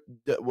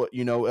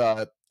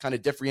kind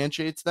of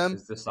differentiates them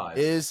is the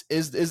size.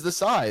 Is the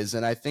size.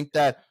 And I think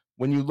that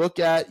when you look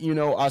at,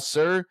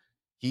 Sir,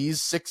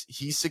 he's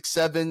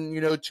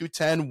 6'7",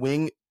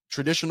 210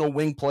 traditional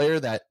wing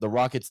player that the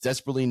Rockets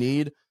desperately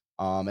need.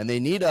 And they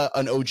need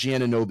an OG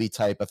Anunoby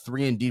type, a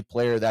 3-and-D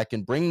player that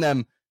can bring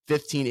them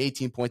 15,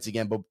 18 points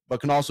again,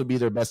 but can also be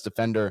their best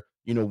defender,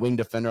 wing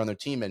defender on their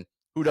team. And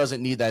who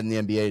doesn't need that in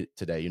the NBA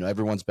today?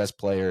 Everyone's best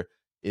player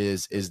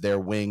is their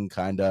wing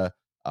kind of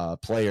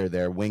player,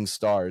 their wing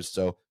stars.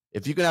 So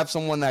if you can have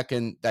someone that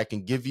can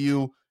give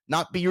you,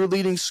 not be your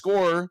leading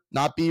scorer,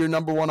 not be your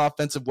number one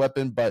offensive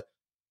weapon, but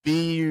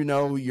be,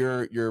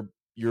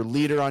 your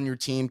leader on your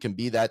team, can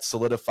be that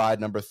solidified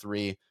number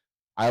 3.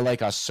 I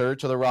like a Sir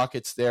to the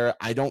Rockets there.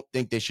 I don't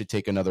think they should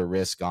take another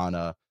risk on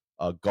a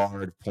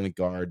point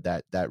guard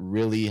that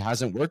really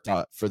hasn't worked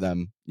out for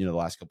them, the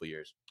last couple of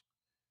years.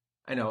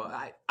 I know.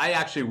 I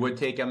actually would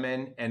take him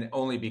in, and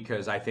only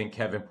because I think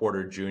Kevin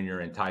Porter Jr.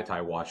 and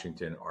Ty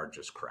Washington are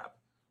just crap,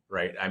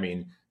 right? I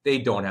mean, they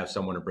don't have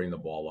someone to bring the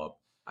ball up.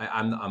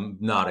 I'm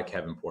not a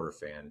Kevin Porter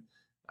fan.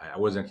 I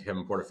wasn't a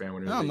Kevin Porter fan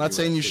when he was. No, I'm not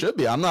saying you should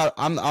be. I'm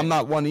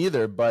not one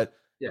either, but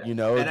yeah.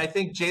 And I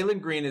think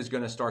Jalen Green is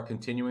going to start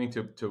continuing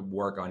to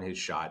work on his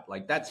shot.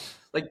 Like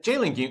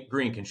Jalen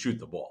Green can shoot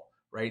the ball,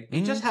 right?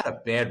 He just had a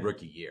bad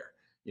rookie year,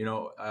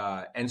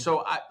 and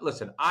so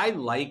I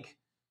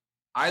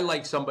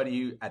like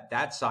somebody at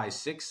that size,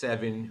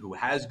 6'7", who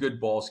has good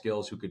ball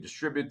skills, who could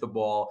distribute the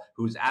ball,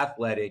 who's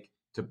athletic,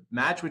 to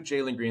match with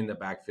Jalen Green in the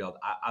backfield.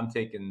 I'm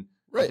taking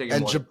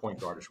and more point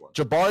guardish one.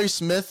 Jabari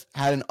Smith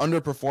had an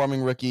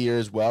underperforming rookie year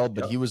as well,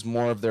 but he was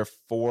more of their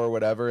 4,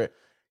 whatever.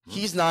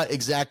 He's not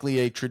exactly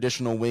a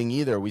traditional wing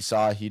either. We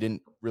saw he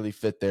didn't really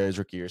fit there his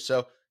rookie year.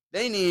 So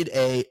they need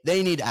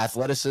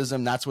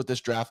athleticism. That's what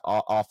this draft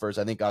offers.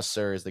 I think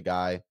Sir is the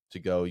guy to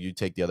go. You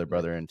take the other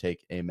brother and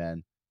take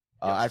Amen.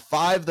 At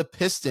 5, the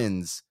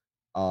Pistons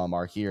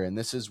are here, and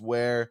this is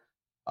where,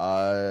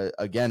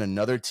 again,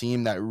 another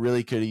team that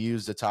really could have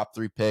used a top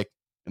 3 pick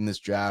in this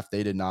draft.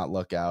 They did not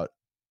look out.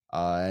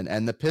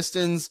 And the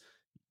Pistons,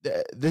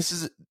 this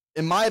is,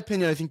 in my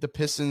opinion, I think the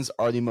Pistons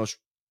are the most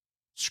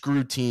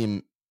screwed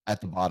team at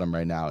the bottom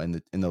right now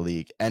in the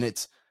league. And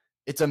it's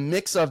a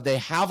mix of, they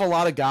have a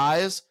lot of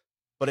guys,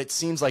 but it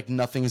seems like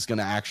nothing is going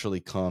to actually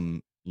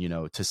come,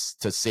 to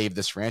save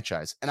this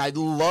franchise. And I'd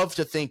love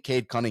to think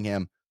Cade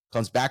Cunningham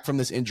comes back from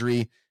this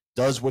injury,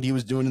 does what he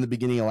was doing in the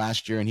beginning of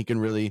last year, and he can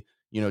really,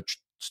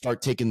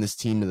 start taking this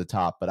team to the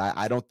top. But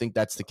I don't think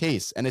that's the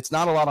case. And it's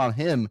not a lot on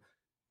him.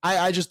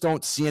 I just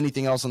don't see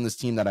anything else on this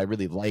team that I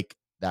really like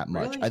that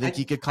much. Really? I think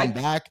he could come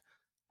back.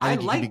 I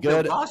think he could be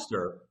good. The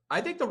roster. I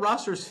think the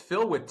roster is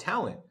filled with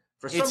talent.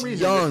 For some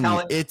reason, young.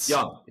 Talent, it's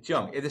young.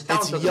 This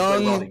talent doesn't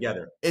play well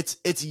together.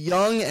 It's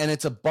young, and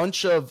it's a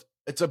bunch of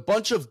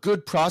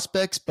good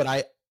prospects,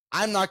 but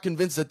I'm not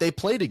convinced that they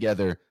play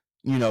together,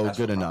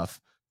 good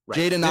enough.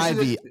 Right. Jaden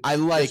Ivey, I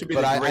like,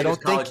 but I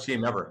don't think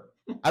team ever.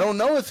 I don't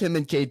know if him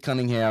and Cade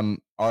Cunningham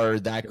are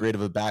that great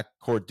of a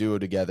backcourt duo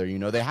together.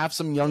 They have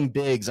some young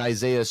bigs.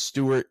 Isaiah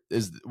Stewart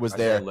was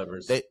there.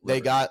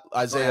 They got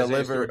Isaiah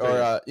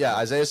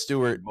Isaiah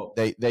Stewart.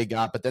 They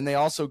got, but then they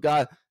also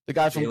got the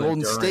guy from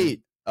Golden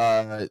State. They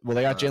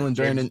got Jalen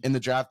Duren in the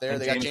draft there.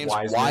 They got James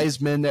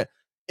Wiseman there.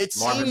 It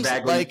seems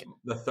like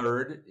the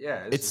third.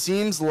 Yeah, it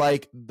seems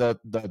like the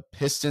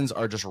Pistons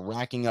are just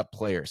racking up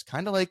players,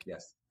 kind of like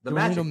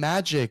the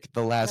Magic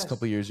the last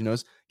couple of years.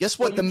 Guess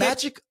what? The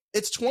Magic.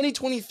 It's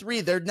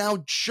 2023. They're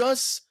now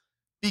just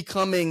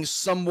becoming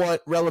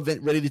somewhat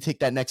relevant, ready to take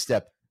that next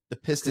step. The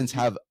Pistons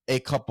have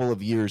a couple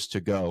of years to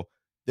go.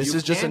 This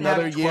is just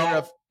another year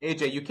of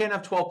AJ. You can't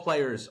have 12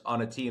 players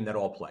on a team that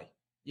all play.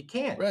 You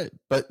can't. Right.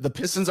 But the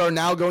Pistons are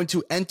now going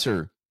to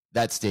enter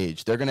that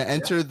stage. They're going to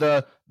enter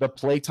the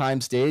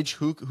playtime stage.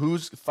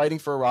 Who's fighting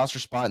for a roster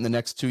spot in the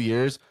next 2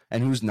 years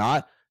and who's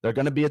not? They're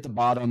going to be at the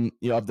bottom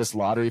of this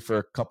lottery for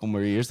a couple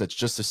more years. That's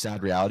just a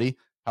sad reality.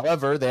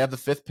 However, they have the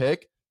 5th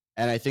pick.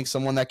 And I think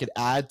someone that could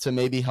add to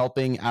maybe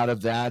helping out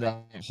of that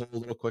hole a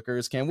little quicker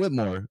is Cam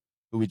Whitmore,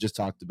 who we just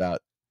talked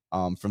about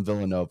from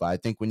Villanova. I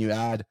think when you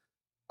add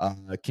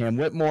Cam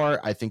Whitmore,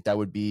 I think that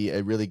would be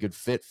a really good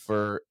fit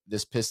for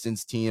this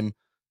Pistons team.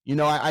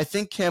 I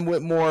think Cam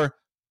Whitmore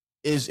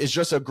is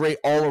just a great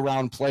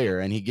all-around player,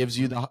 and he gives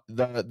you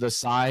the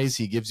size.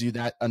 He gives you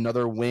that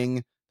another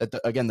wing that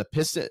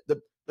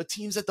the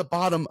teams at the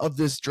bottom of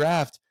this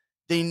draft,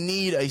 they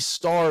need a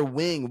star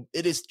wing.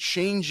 It is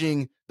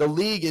changing. The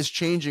league is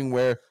changing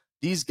where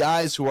these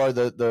guys who are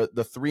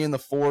the 3 and the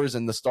 4s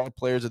and the star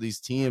players of these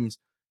teams,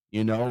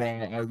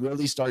 are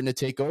really starting to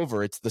take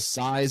over. It's the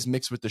size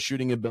mixed with the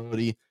shooting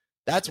ability.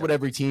 That's what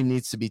every team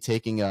needs to be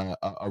taking a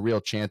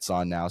real chance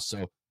on now.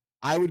 So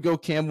I would go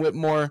Cam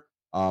Whitmore.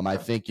 I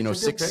think,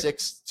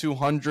 6'6",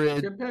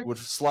 200 would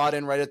slot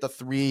in right at the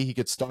 3. He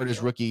could start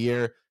his rookie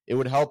year. It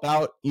would help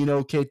out,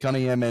 Cade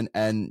Cunningham and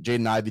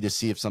Jaden Ivey to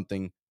see if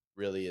something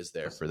really is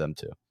there for them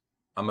too.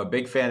 I'm a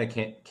big fan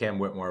of Cam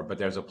Whitmore, but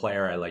there's a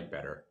player I like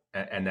better,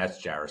 and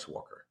that's Jarris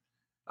Walker.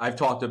 I've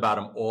talked about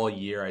him all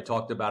year. I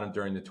talked about him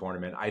during the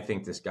tournament. I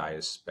think this guy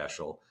is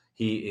special.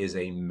 He is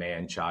a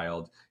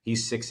man-child.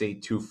 He's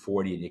 6'8",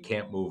 240, and you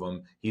can't move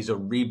him. He's a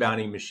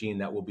rebounding machine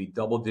that will be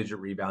double-digit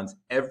rebounds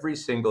every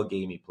single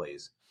game he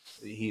plays.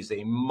 He's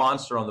a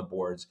monster on the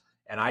boards,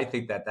 and I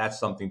think that that's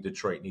something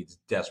Detroit needs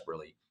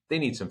desperately. They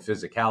need some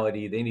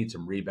physicality. They need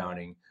some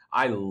rebounding.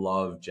 I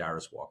love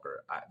Jarris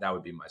Walker. That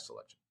would be my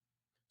selection.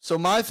 So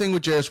my thing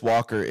with Jarris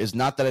Walker is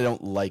not that I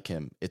don't like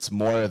him. It's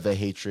more of a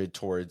hatred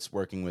towards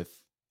working with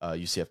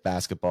UCF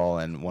basketball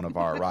and one of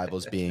our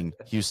rivals being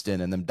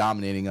Houston and them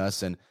dominating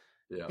us. And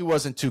he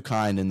wasn't too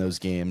kind in those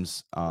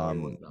games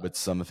with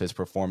some of his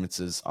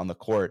performances on the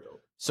court.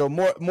 So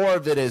more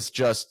of it is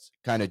just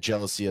kind of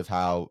jealousy of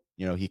how,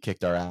 he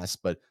kicked our ass.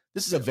 But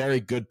this is a very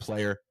good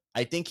player.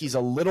 I think he's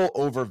a little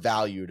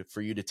overvalued for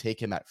you to take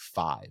him at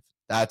 5.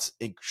 That's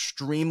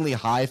extremely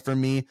high for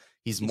me.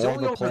 He's more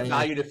of a player.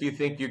 Overvalued if you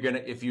think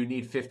if you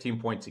need 15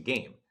 points a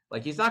game.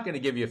 Like, he's not going to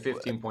give you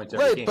 15 points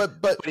every game.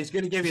 But he's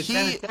going to give you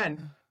 10 and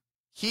 10.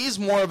 He's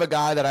more of a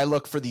guy that I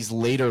look for these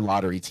later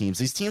lottery teams,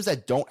 these teams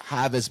that don't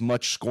have as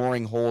much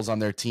scoring holes on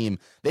their team.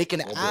 They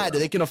can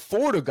they can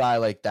afford a guy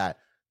like that.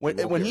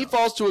 When he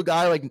falls to a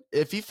guy like,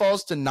 if he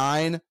falls to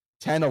 9,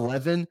 10,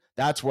 11,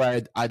 that's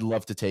where I'd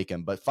love to take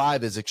him. But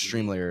 5 is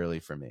extremely early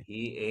for me.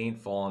 He ain't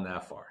falling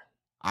that far.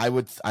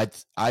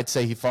 I'd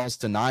say he falls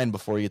to 9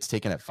 before he gets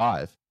taken at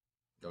 5.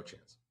 No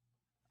chance.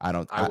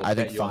 I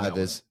think 5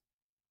 is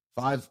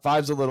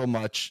 5's a little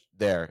much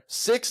there.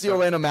 6, the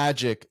Orlando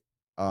Magic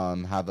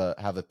have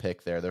a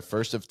pick there. They're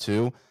first of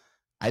 2.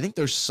 I think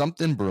there's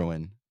something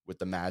brewing with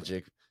the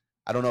Magic.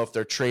 I don't know if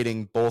they're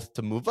trading both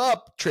to move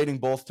up, trading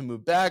both to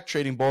move back,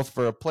 trading both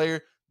for a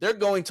player. They're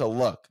going to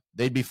look.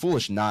 They'd be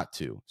foolish not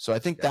to. So I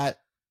think that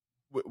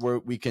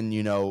we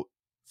can,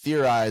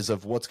 theorize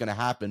of what's going to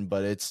happen,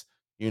 but it's,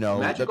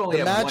 Magic only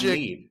have one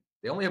need.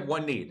 They only have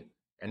one need,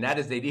 and that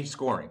is they need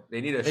scoring.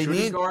 They need a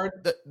shooting guard.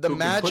 The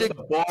Magic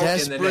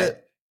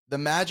desperate. The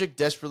Magic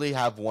desperately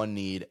have one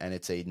need, and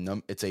it's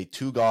a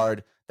 2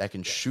 guard that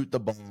can shoot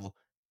the ball,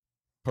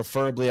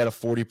 preferably at a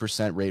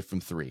 40% rate from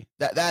 3.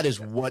 That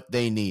is what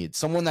they need.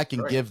 Someone that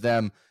can give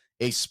them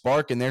a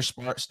spark in their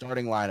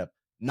starting lineup,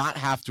 not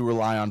have to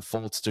rely on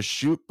Fultz to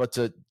shoot, but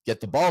to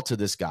get the ball to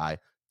this guy,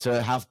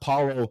 to have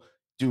Paulo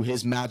do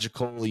his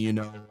magical,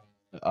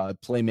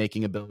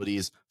 playmaking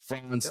abilities,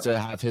 Franz to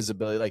have his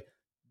ability. Like,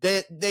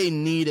 they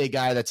need a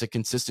guy that's a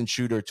consistent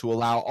shooter to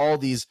allow all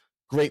these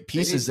great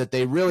pieces that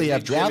they really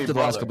have drafted the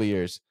last couple of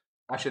years.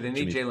 Actually,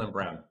 they need Jaylen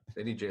Brown.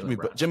 They need Jaylen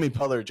Brown. Jimmy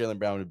Butler or Jaylen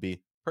Brown would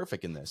be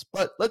perfect in this.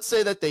 But let's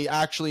say that they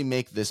actually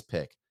make this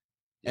pick.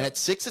 And at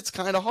 6, it's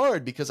kind of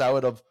hard because I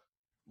would have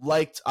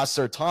liked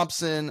Asar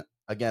Thompson.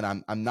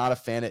 Again, I'm not a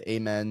fan of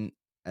Amen,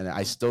 and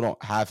I still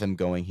don't have him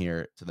going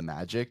here to the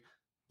Magic.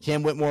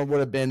 Cam Whitmore would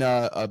have been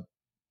a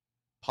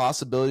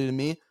possibility to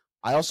me.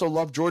 I also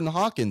love Jordan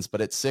Hawkins,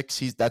 but at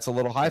 6, that's a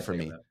little high for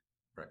me.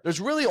 Right. There's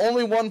really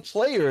only one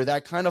player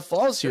that kind of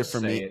falls here for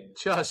me.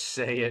 Just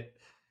say it.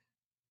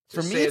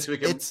 For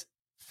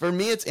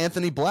me, it's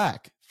Anthony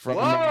Black from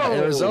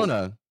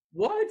Arizona.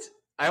 What?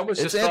 I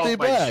almost just fell off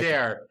my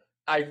chair.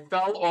 I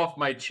fell off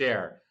my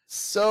chair.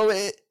 So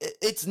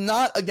it's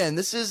not, again,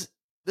 this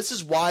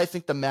is why I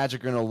think the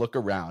Magic are going to look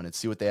around and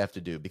see what they have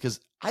to do, because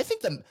I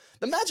think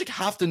the Magic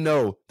have to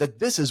know that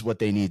this is what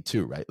they need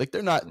too, right? Like,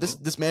 they're not,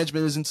 this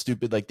management isn't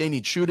stupid. Like, they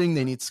need shooting,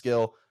 they need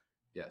skill.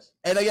 Yes.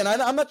 And again,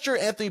 I'm not sure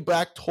Anthony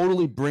Black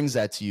totally brings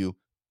that to you,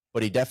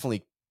 but he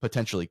definitely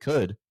potentially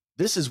could.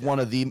 This is one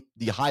of the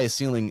highest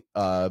ceiling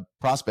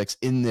prospects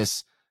in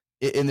this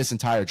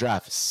entire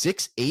draft.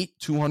 6'8",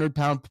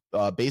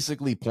 200-pound,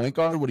 basically point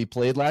guard, what he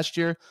played last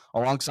year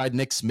alongside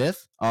Nick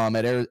Smith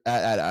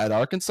at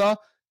Arkansas.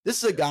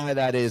 This is a guy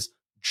that is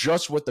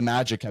just what the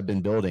Magic have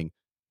been building.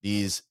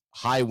 These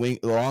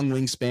long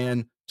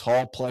wingspan,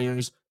 tall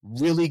players,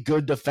 really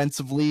good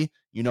defensively.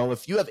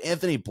 If you have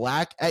Anthony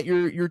Black at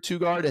your 2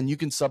 guard and you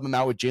can sub him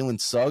out with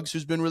Jalen Suggs,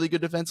 who's been really good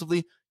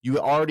defensively, you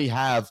already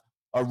have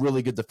a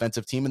really good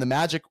defensive team. And the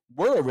Magic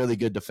were a really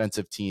good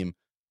defensive team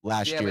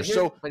last Yeah,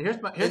 year. but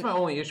here's my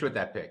only issue with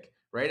that pick,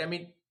 right? I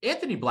mean,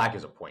 Anthony Black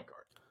is a point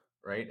guard,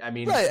 right? I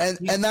mean, right,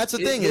 and that's the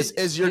thing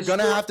is you're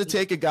gonna have to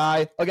take a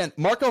guy again.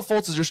 Markelle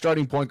Fultz is your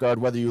starting point guard,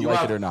 whether you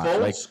like it or have not.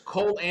 Like, Fultz,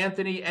 Cole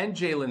Anthony, and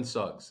Jalen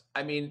Suggs.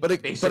 I mean,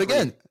 but basically,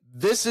 again,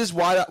 this is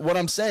what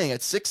I'm saying. At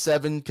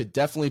 6'7", could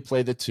definitely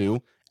play the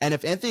two. And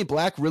if Anthony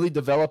Black really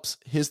develops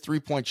his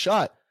 3-point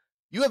shot,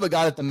 you have a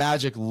guy that the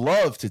Magic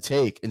love to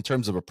take in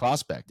terms of a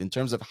prospect, in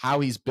terms of how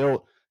he's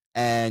built,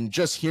 and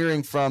just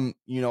hearing from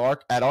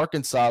at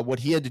Arkansas what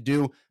he had to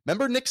do.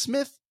 Remember, Nick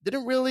Smith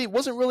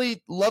wasn't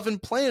really loving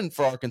playing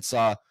for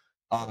Arkansas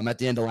at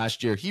the end of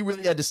last year. He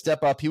really had to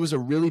step up. He was a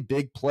really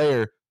big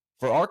player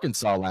for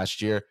Arkansas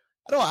last year.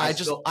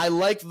 I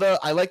like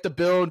the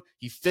build.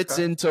 He fits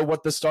into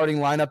what the starting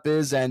lineup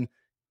is, and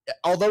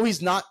although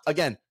he's not,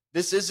 again,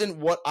 this isn't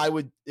what I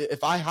would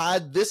if I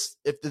had this.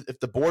 If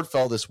the board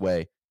fell this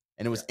way,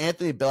 and it was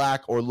Anthony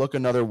Black or look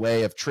another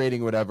way of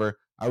trading or whatever,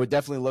 I would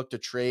definitely look to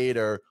trade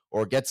or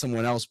get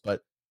someone else.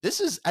 But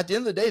this is, at the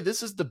end of the day,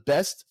 this is the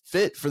best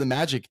fit for the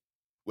Magic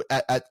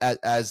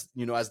as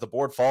the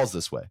board falls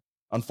this way.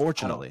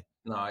 Unfortunately,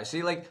 no, I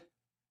see. Like,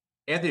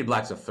 Anthony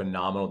Black's a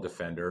phenomenal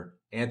defender.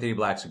 Anthony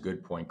Black's a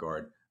good point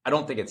guard. I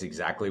don't think it's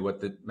exactly what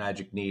the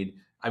Magic need.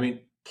 I mean,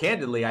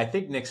 candidly, I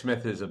think Nick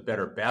Smith is a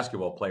better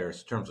basketball player in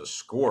terms of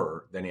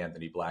scorer than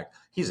Anthony Black.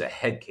 He's a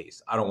head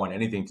case. I don't want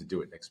anything to do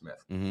with Nick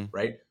Smith,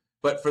 right?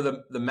 But for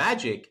the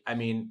Magic, I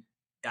mean,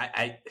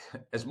 I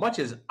as much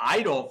as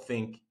I don't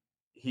think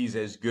he's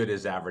as good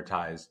as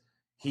advertised,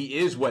 he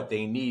is what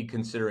they need,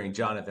 considering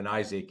Jonathan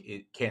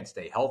Isaac can't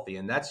stay healthy,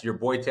 and that's your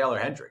boy Taylor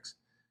Hendricks.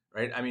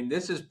 Right. I mean,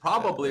 this is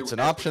probably it's an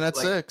option at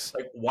 6.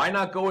 Like, why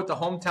not go with the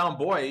hometown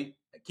boy?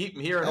 Keep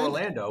him here in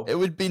Orlando. It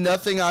would be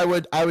nothing I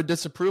would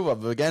disapprove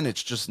of. Again,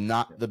 it's just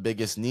not the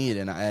biggest need,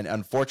 and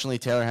unfortunately,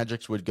 Taylor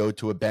Hendricks would go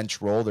to a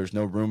bench role. There's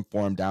no room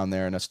for him down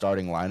there in a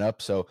starting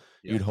lineup. So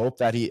you'd hope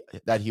that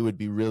he would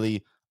be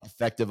really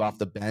effective off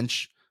the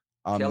bench.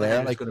 Taylor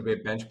Hendricks is going to be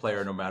a bench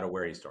player no matter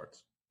where he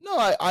starts. No,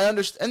 I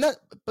understand that,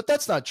 but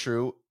that's not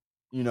true.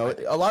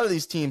 A lot of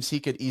these teams he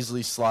could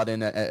easily slot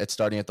in at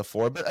starting at the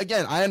 4. But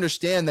again, I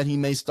understand that he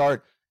may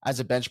start as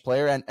a bench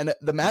player, and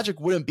the Magic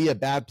wouldn't be a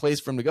bad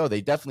place for him to go.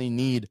 They definitely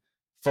need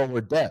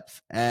forward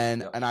depth,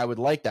 and I would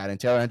like that. And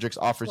Taylor Hendricks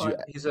offers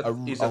he's a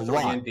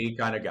 3-and-D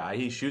kind of guy.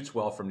 He shoots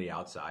well from the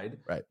outside.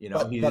 Right.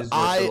 He's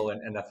versatile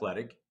and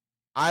athletic.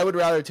 I would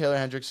rather Taylor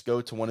Hendricks go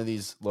to one of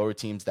these lower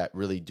teams that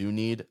really do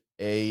need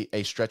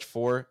a stretch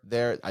 4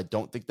 there. I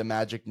don't think the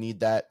Magic need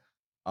that.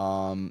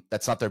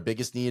 That's not their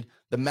biggest need.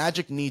 The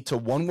Magic need to,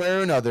 one way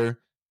or another,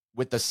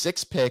 with the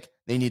 6th pick,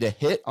 they need to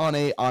hit on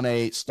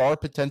a star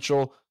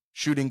potential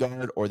shooting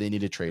guard, or they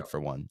need to trade for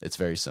one. It's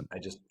very simple.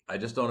 I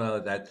just don't know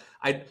that.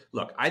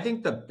 I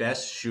think the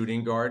best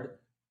shooting guard,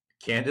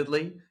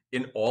 candidly,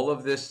 in all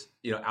of this,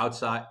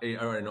 outside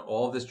or in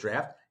all of this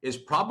draft, is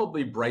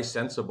probably Bryce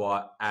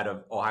Sensabaugh out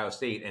of Ohio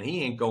State, and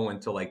he ain't going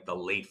to like the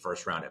late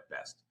first round at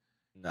best.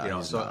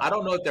 No, so not. I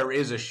don't know if there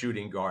is a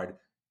shooting guard.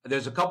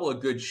 There's a couple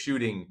of good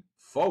shooting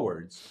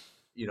forwards,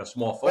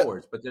 small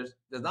forwards, but there's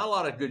not a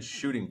lot of good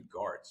shooting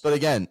guards. But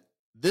again,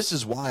 this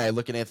is why I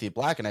look at Anthony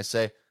Black and I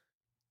say,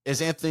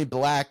 is Anthony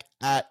Black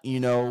at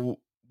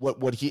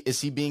what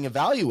he being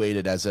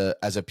evaluated as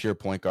a pure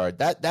point guard?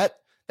 That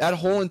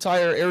whole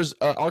entire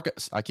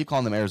I keep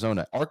calling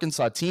them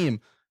Arkansas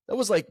team, that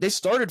was like they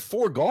started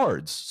 4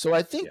 guards. So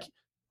I think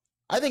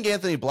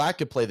Anthony Black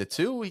could play the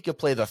 2. He could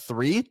play the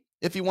 3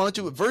 if he wanted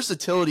to.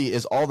 Versatility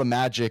is all the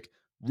Magic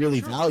really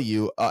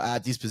value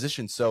at these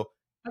positions. So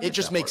it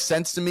just makes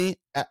sense to me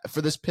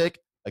for this pick.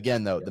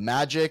 Again, though, the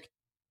Magic,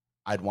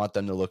 I'd want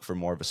them to look for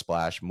more of a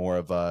splash, more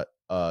of a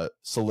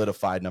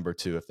solidified number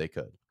 2 if they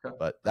could. Okay.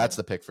 But that's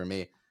the pick for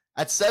me.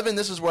 At 7,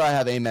 this is where I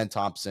have Amen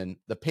Thompson.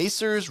 The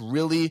Pacers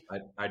really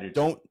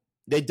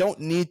don't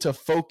need to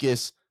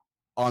focus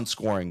on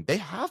scoring. They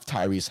have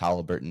Tyrese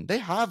Halliburton. They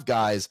have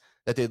guys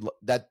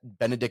that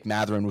Benedict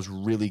Mathurin was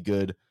really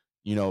good,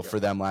 for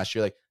them last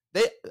year. Like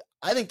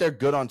I think they're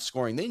good on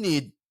scoring. They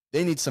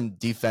need some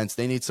defense.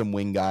 They need some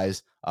wing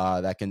guys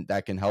that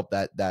can help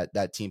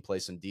that team play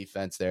some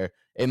defense there.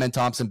 Amen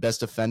Thompson, best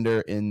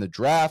defender in the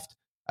draft.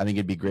 I think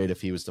it'd be great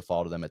if he was to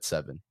fall to them at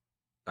 7.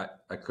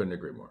 I couldn't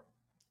agree more.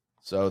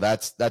 So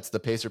that's the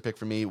Pacer pick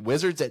for me.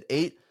 Wizards at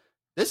 8.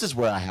 This is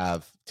where I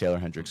have Taylor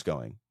Hendricks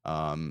going.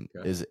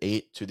 Is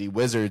 8 to the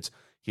Wizards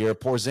here.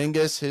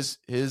 Porzingis,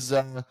 his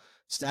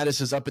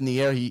status is up in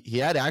the air. He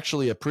had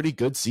actually a pretty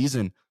good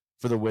season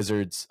for the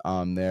Wizards.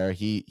 There,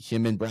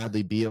 him and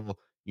Bradley Beal,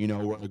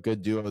 were a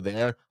good duo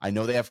there. I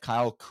know they have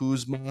Kyle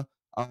Kuzma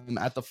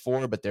at the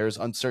 4, but there's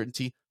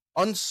uncertainty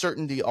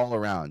all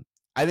around.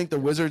 I think the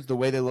Wizards, the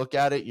way they look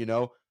at it,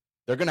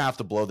 they're going to have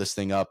to blow this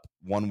thing up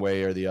one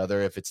way or the other.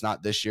 If it's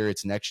not this year,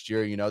 it's next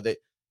year.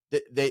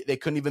 They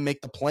couldn't even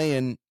make the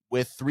play-in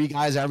with 3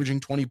 guys averaging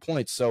 20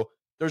 points. So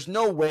there's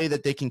no way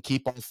that they can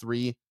keep all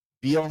 3.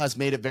 Beal has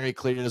made it very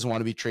clear he doesn't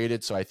want to be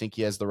traded, so I think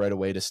he has the right of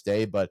way to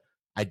stay. But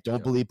I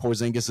don't believe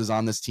Porzingis is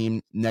on this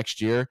team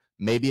next year.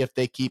 Maybe if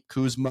they keep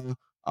Kuzma,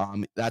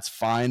 that's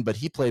fine. But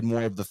he played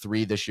more of the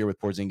 3 this year with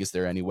Porzingis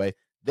there anyway.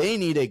 They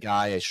need a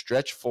guy, a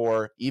stretch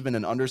 4, even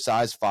an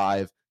undersized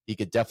 5. He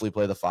could definitely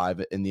play the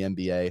 5 in the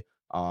NBA.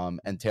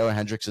 And Taylor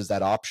Hendricks is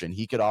that option.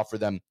 He could offer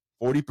them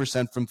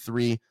 40% from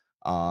 3.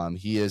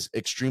 He is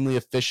extremely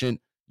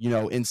efficient,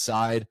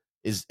 inside,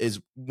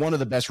 is one of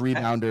the best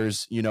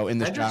rebounders, in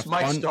this Hendricks draft.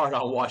 might start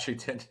on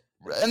Washington.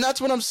 And that's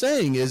what I'm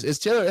saying is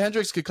Taylor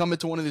Hendricks could come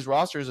into one of these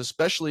rosters,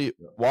 especially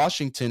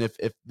Washington,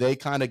 if they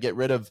kind of get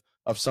rid of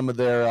some of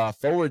their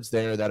forwards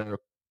there that are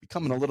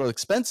becoming a little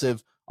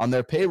expensive on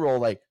their payroll,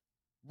 like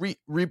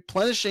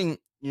replenishing,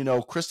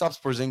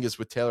 Kristaps Porzingis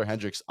with Taylor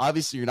Hendricks.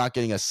 Obviously, you're not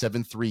getting a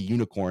 7'3"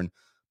 unicorn,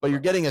 but you're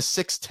getting a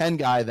 6'10"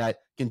 guy that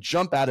can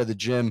jump out of the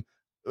gym.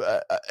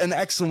 An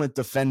excellent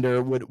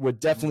defender,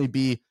 would definitely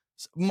be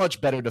much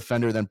better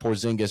defender than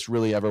Porzingis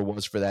really ever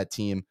was for that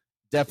team.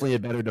 Definitely a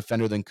better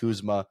defender than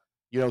Kuzma.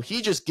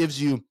 He just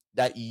gives you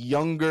that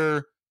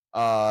younger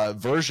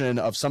version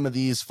of some of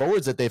these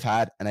forwards that they've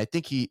had, and I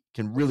think he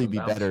can really be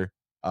better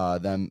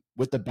than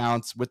with the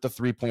bounce, with the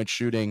 3-point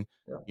shooting.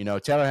 Yeah.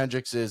 Taylor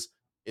Hendricks is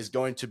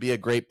going to be a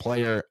great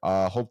player,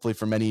 hopefully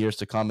for many years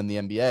to come in the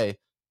NBA,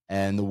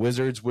 and the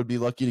Wizards would be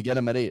lucky to get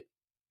him at 8.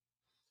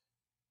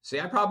 See,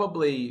 I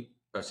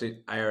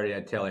already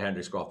had Taylor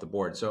Hendricks go off the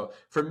board. So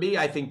for me,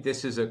 I think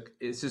this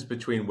is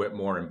between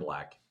Whitmore and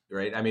Black,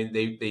 right? I mean,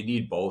 they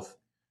need both.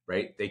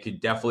 Right, they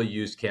could definitely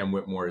use Cam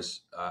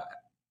Whitmore's,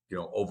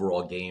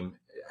 overall game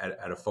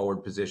at a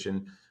forward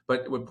position.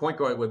 But with point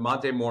guard, with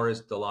Monte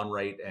Morris, DeLon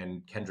Wright,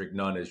 and Kendrick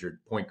Nunn as your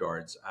point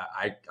guards,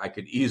 I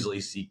could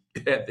easily see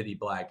Anthony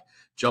Black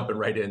jumping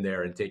right in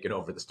there and taking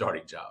over the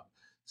starting job.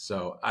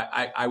 So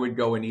I would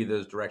go in either of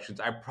those directions.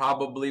 I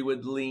probably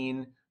would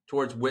lean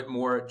towards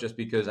Whitmore just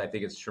because I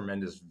think it's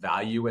tremendous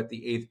value at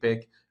the 8th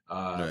pick.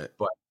 Right.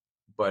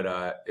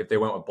 But if they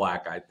went with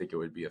Black, I think it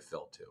would be a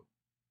fill too.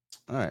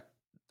 All right.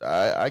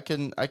 I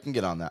can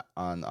get on that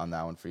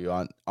one for you.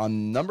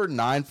 On number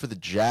 9 for the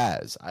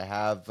Jazz, I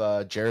have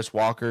Jarris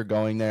Walker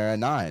going there at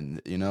 9.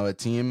 A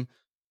team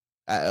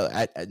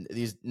at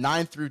these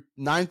 9 through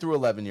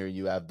 11 here.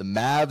 You have the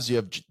Mavs, you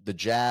have the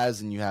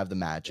Jazz, and you have the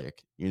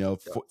Magic.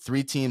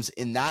 3 teams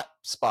in that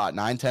spot,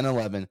 9, 10,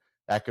 11,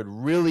 that could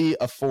really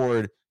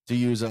afford to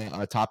use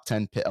a top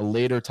 10 pick, a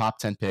later top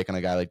 10 pick on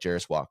a guy like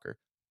Jarris Walker.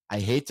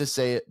 I hate to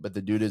say it, but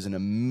the dude is an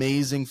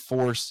amazing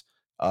force,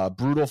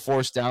 brutal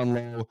force down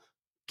low.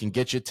 Can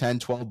get you 10,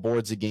 12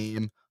 boards a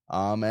game.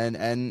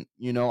 And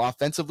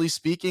offensively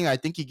speaking, I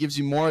think he gives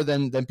you more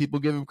than people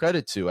give him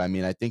credit to. I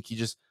mean, I think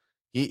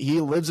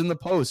he lives in the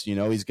post.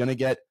 He's going to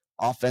get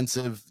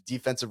offensive,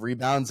 defensive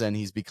rebounds, and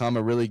he's become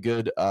a really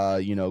good,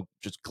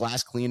 just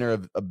glass cleaner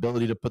of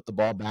ability to put the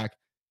ball back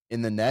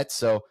in the net.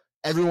 So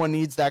everyone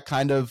needs that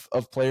kind of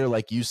player,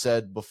 like you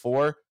said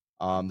before.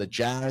 The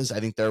Jazz, I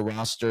think their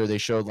roster, they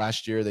showed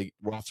last year, they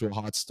were off to a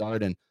hot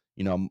start, and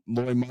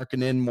Lauri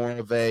Markkanen, more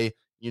of a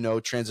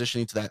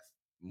transitioning to that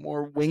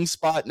more wing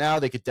spot now.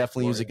 They could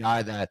definitely use a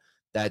guy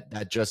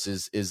that just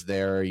is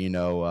their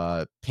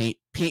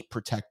paint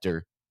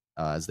protector,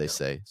 as they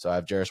say. So I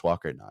have Jarris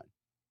Walker at 9.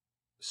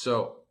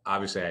 So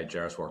obviously I had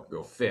Jarris Walker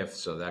go 5th,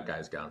 so that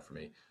guy's gone for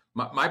me.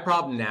 My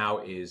problem now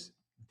is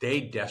they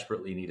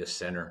desperately need a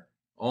center.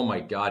 Oh my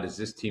God, does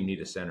this team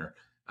need a center?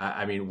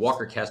 I mean,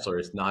 Walker Kessler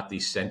is not the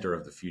center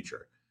of the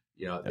future.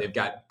 They've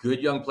got good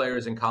young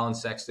players in Colin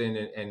Sexton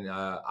and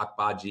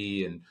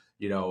Akbaji and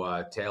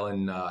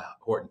Talon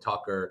Horton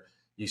Tucker.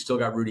 You still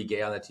got Rudy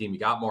Gay on the team. You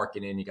got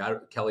Markkanen. You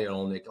got Kelly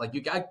Olynyk. Like, you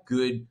got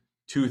good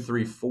 2,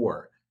 3,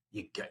 4.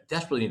 You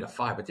desperately need a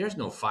 5, but there's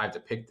no 5 to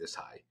pick this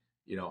high.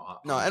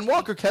 No, and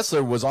Walker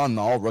Kessler was on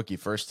the all-rookie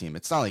first team.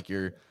 It's not like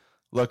you're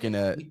looking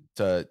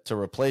to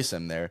replace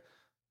him there.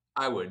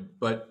 I would,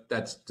 but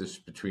that's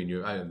just between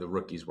you. The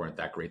rookies weren't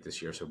that great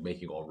this year, so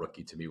making all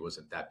rookie to me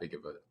wasn't that big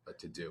of a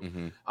to do.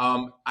 Mm-hmm.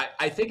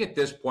 I think at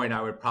this point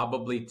I would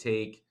probably just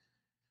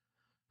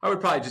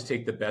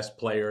take the best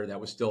player that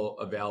was still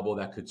available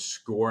that could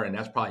score, and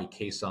that's probably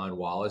Kason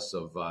Wallace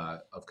of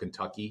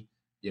Kentucky.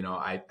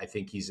 I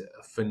think he's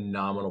a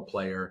phenomenal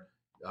player.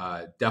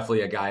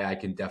 Definitely a guy I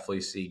can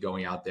definitely see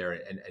going out there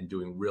and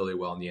doing really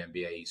well in the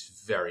NBA.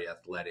 He's very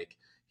athletic.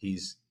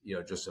 He's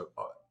just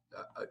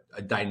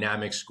a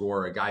dynamic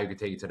scorer, a guy who could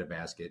take it to the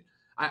basket.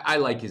 I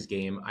like his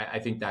game. I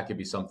think that could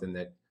be something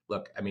that,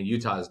 look, I mean,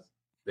 Utah's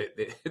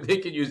they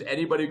could use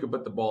anybody who could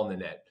put the ball in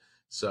the net.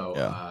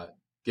 So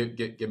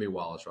give me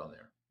Wallace around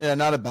there. Yeah,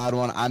 not a bad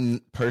one.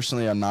 I'm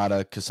not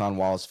a Kason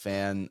Wallace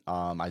fan.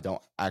 I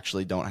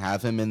don't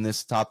have him in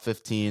this top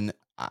 15.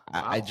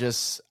 I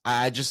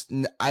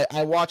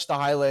watched the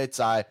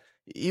highlights.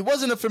 He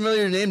wasn't a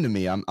familiar name to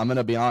me. I'm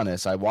gonna be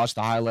honest. I watched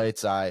the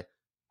highlights. I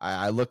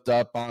looked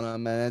up on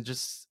him, and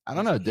I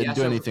don't know, it didn't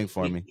do anything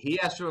for me. He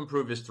has to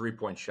improve his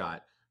 3-point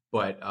shot,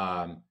 but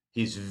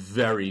he's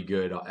very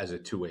good as a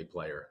two-way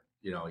player.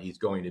 He's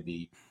going to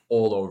be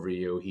all over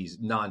you. He's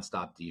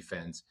nonstop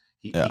defense.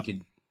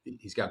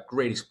 He's got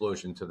great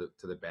explosion to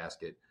the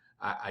basket.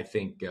 I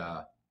think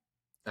I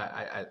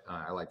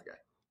like the guy.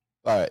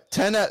 All right,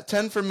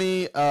 10 for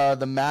me.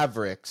 The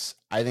Mavericks.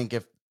 I think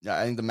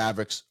the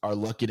Mavericks are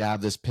lucky to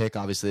have this pick.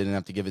 Obviously, they didn't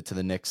have to give it to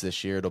the Knicks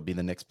this year. It'll be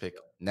the Knicks pick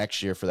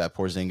next year for that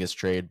Porzingis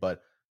trade.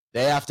 But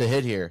they have to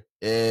hit here.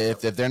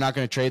 If they're not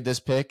going to trade this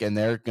pick and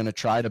they're going to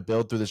try to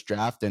build through this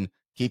draft and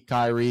keep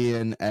Kyrie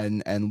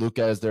and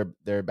Luka as their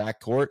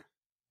backcourt,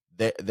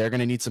 they're going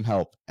to need some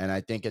help. And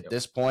I think at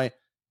this point,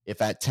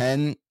 if at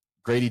 10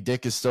 Grady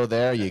Dick is still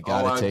there, you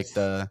got to take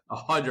the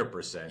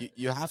 100%.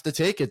 You have to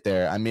take it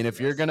there. I mean, if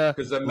you're gonna,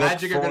 because the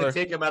Magic are going to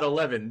take him at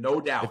 11,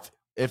 no doubt.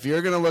 If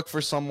you're gonna look for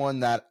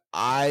someone that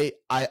I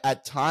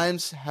at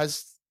times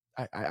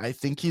I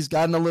think he's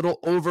gotten a little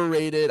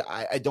overrated.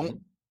 I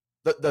don't.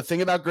 The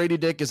thing about Grady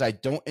Dick is I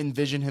don't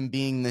envision him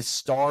being this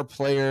star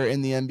player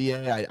in the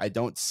NBA. I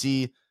don't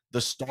see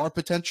the star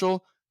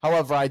potential.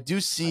 However, I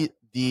do see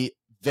the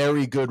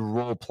very good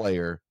role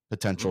player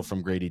potential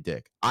from Grady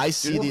Dick. I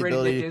see the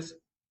ability. Do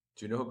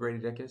you know who Grady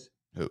Dick is?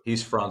 Who?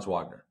 He's Franz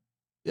Wagner.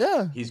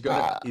 Yeah. He's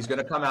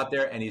gonna come out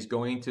there and he's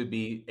going to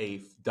be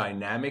a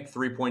dynamic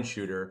 3-point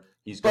shooter.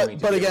 He's going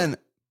to.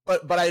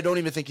 But I don't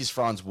even think he's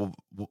Franz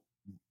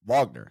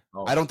Wagner.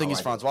 I don't think he's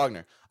Franz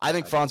Wagner. I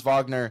think Franz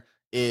Wagner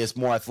is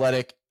more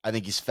athletic. I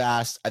think he's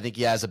fast. I think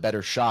he has a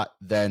better shot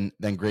than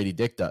Grady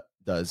Dick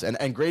does.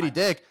 And Grady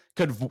Dick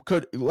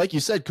could, like you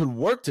said, could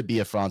work to be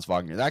a Franz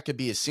Wagner. That could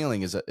be his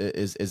ceiling is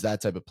that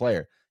type of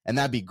player. And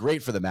that'd be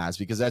great for the Mavs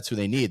because that's who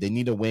they need. They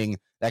need a wing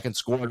that can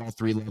score at all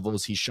three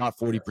levels. He shot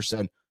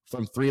 40%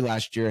 from three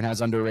last year and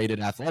has underrated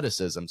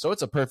athleticism. So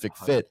it's a perfect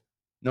fit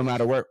no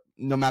matter what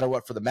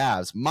for the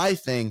Mavs. My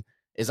thing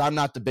is I'm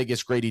not the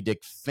biggest Grady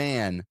Dick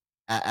fan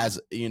as,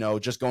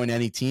 just going to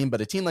any team, but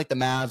a team like the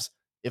Mavs,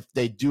 if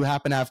they do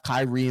happen to have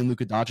Kyrie and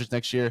Luka Doncic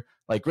next year,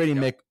 like Grady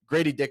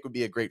Dick would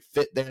be a great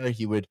fit there.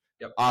 He would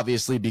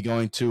obviously be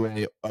going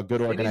to a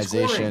good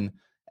organization,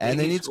 and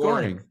they need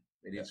scoring.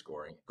 They need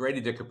scoring.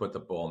 Grady Dick could put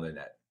the ball in the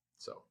net.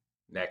 So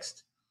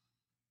next.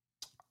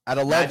 At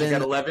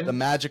 11, the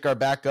Magic are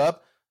back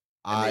up.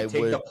 I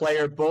take the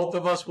player both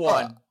of us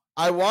want.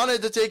 I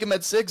wanted to take him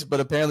at 6, but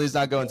apparently he's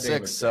not going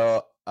 6.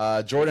 So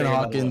Jordan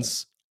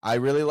Hawkins, I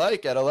really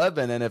like at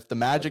 11. And if the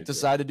Magic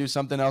decide to do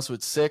something else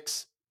with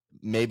 6,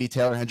 maybe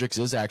Taylor Hendricks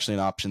is actually an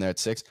option there at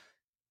 6.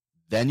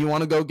 Then you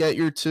want to go get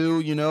your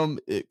 2.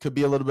 It could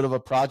be a little bit of a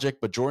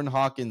project, but Jordan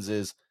Hawkins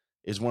is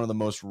one of the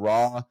most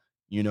raw,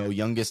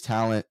 youngest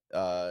talent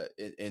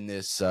in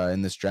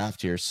this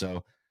draft here.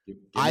 So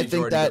I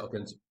think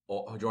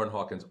Jordan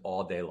Hawkins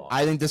all day long.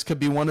 I think this could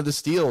be one of the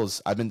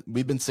steals.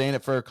 We've been saying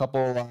it for a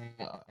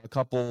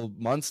couple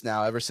months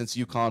now, ever since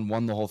UConn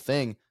won the whole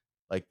thing.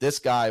 Like, this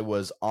guy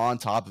was on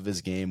top of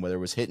his game, whether it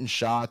was hitting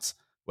shots,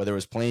 whether it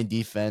was playing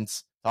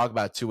defense. Talk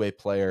about two-way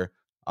player.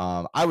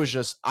 I was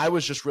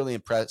just really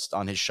impressed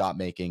on his shot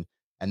making,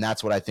 and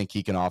that's what I think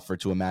he can offer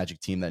to a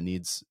Magic team that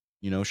needs,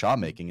 shot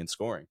making and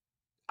scoring.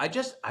 I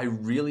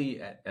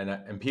really,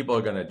 and people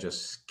are gonna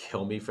just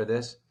kill me for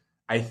this.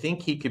 I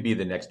think he could be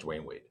the next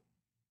Dwayne Wade.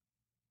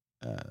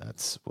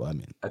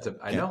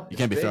 I know you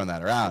can't be throwing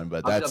that around,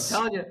 but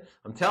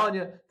I'm telling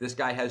you, this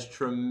guy has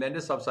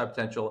tremendous upside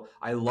potential.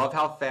 I love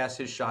how fast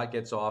his shot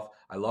gets off.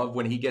 I love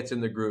when he gets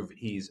in the groove.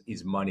 He's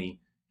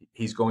money.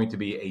 He's going to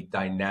be a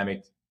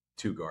dynamic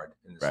 2-guard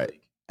in this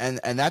league.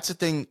 And that's the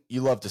thing you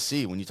love to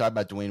see when you talk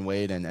about Dwayne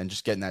Wade and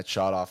just getting that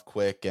shot off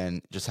quick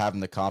and just having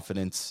the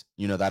confidence,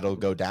 that'll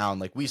go down.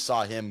 Like, we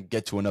saw him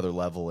get to another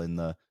level in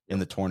the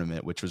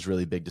tournament, which was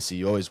really big to see.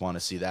 You always want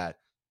to see that.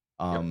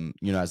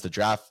 As the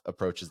draft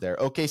approaches there.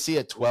 OKC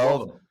at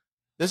 12.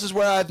 This is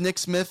where I have Nick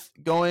Smith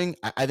going.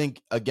 I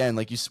think, again,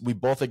 we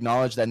both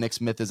acknowledge that Nick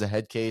Smith is a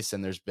head case,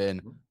 and there's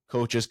been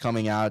coaches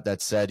coming out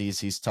that said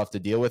he's tough to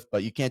deal with,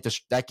 but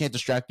that can't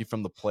distract you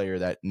from the player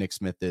that Nick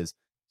Smith is.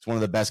 He's one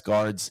of the best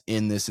guards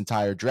in this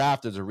entire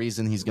draft. There's a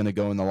reason he's going to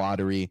go in the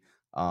lottery.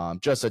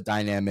 Just a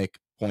dynamic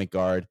point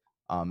guard.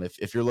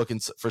 If you're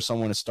looking for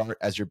someone to start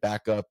as your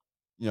backup,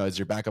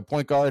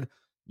 point guard,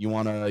 you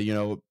want to,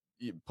 you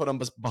put him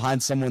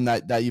behind someone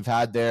that you've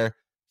had there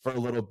for a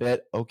little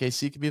bit.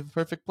 OKC could be the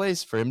perfect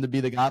place for him to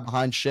be the guy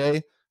behind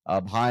Shea,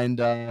 behind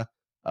what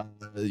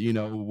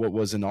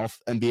was an all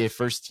NBA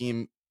first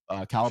team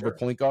caliber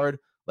point guard.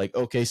 Like,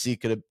 OKC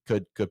could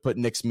put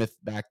Nick Smith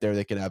back there.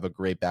 They could have a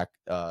great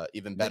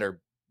even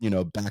better,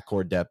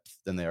 backcourt depth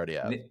than they already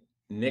have.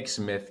 Nick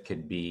Smith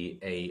could be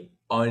a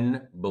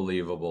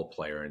unbelievable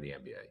player in the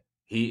NBA.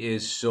 He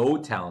is so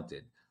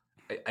talented.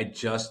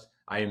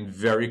 I am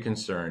very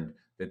concerned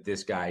that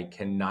this guy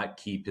cannot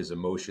keep his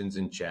emotions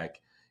in check.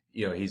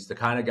 He's the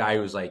kind of guy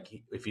who's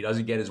like, if he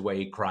doesn't get his way,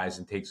 he cries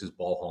and takes his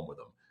ball home with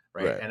him.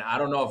 Right. And I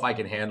don't know if I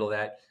can handle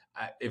that.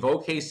 If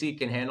OKC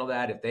can handle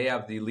that, if they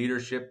have the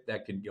leadership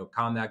that can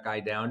calm that guy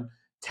down,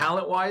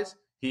 talent-wise,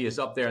 he is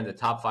up there in the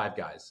top 5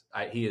 guys.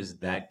 He is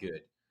that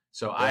good.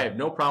 So I have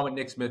no problem with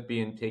Nick Smith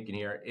being taken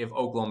here if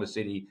Oklahoma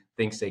City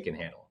thinks they can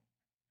handle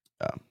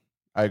him. Yeah,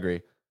 I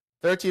agree.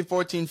 13,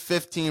 14,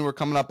 15. We're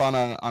coming up on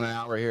an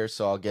hour here,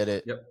 so I'll get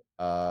it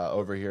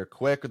over here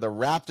quick. The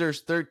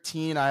Raptors,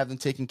 13. I have them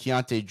taking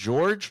Keontae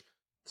George.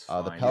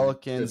 The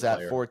Pelicans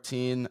at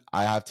 14.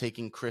 I have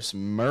taken Chris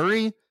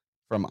Murray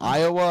from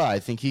Iowa. I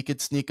think he could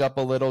sneak up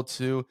a little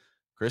too.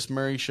 Chris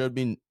Murray showed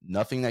me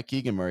nothing that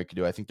Keegan Murray could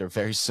do. I think they're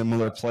very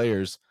similar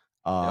players.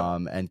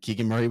 And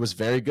Keegan Murray was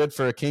very good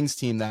for a Kings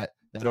team that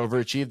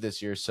overachieved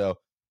this year. So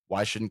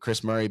Why shouldn't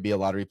Chris Murray be a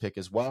lottery pick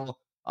as well?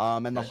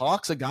 And the Okay.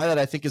 Hawks, a guy that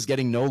I think is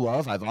getting no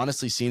love. I've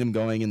honestly seen him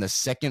going in the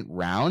second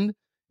round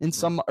in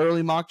some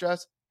early mock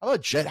drafts. How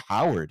about Jet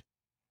Howard,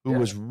 who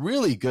was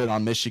really good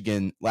on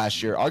Michigan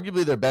last year?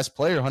 Arguably their best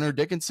player. Hunter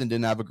Dickinson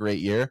didn't have a great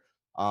year.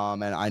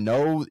 And I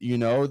know,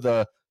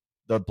 the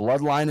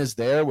bloodline is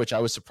there, which I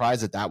was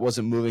surprised that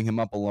wasn't moving him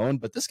up alone.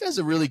 But this guy's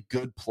a really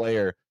good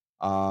player.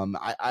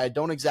 I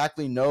don't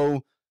exactly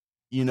know,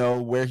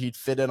 where he'd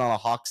fit in on a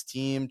Hawks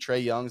team.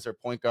 Trae Young's their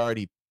point guard.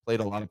 He played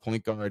a lot of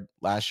point guard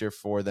last year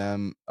for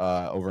them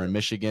over in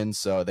Michigan.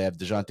 So they have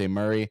DeJounte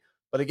Murray.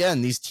 But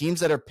again, these teams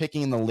that are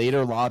picking in the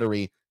later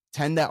lottery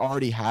tend to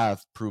already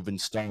have proven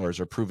stars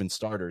or proven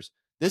starters.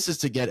 This is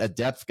to get a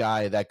depth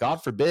guy that,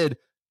 God forbid,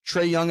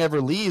 Trae Young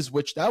ever leaves,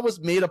 which that was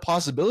made a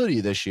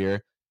possibility this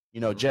year.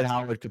 Jet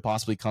Howard could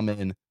possibly come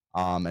in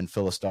and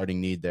fill a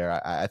starting need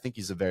there. I think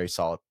he's a very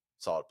solid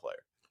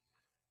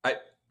player.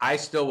 I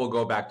still will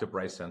go back to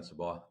Bryce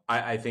Sensabaugh.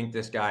 I think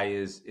this guy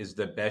is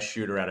the best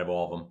shooter out of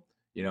all of them.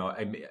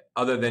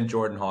 Other than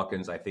Jordan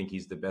Hawkins, I think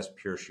he's the best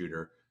pure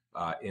shooter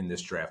in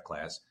this draft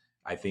class.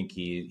 I think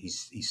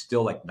he's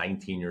still like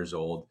 19 years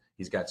old.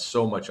 He's got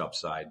so much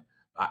upside.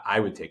 I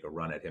would take a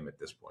run at him at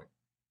this point.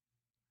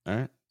 All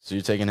right. So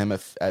you're taking him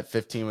at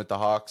 15 with the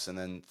Hawks, and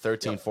then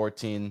 13,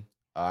 14,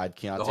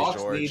 Keontae the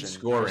Hawks George need and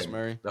scoring. Chris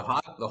Murray. The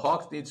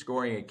Hawks need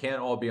scoring. It can't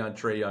all be on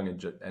Trae Young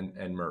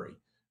and Murray,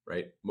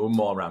 right? Move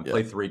them all around.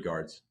 Play three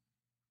guards.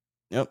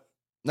 Yep.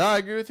 No, I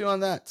agree with you on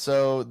that.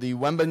 So the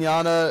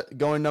Wembanyama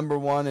going number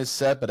 1 is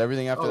set, but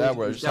everything after that,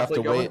 we'll just have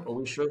to wait. Are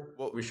we sure?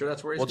 We sure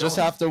that's where he's going? We'll just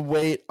have to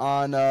wait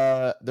on.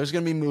 There's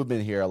going to be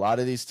movement here. A lot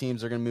of these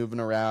teams are going to be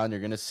moving around. You're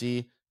going to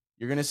see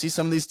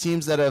some of these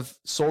teams that have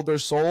sold their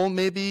soul,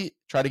 maybe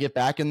try to get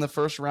back in the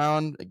first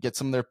round, get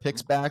some of their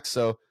picks back.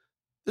 So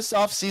this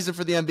offseason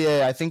for the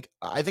NBA, I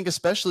think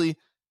especially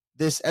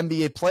this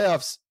NBA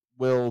playoffs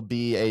will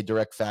be a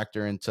direct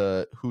factor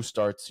into who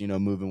starts,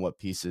 moving what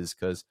pieces,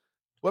 because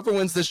whoever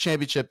wins this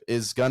championship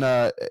it's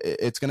gonna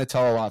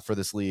tell a lot for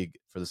this league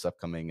for this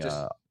upcoming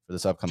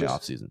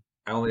offseason.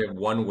 I only have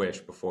one wish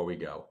before we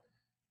go.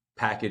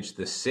 Package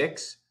the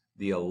 6,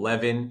 the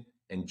 11,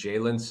 and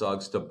Jalen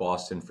Suggs to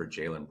Boston for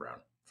Jaylen Brown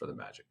for the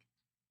Magic.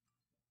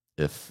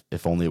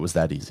 If only it was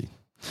that easy.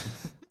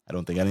 I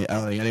don't think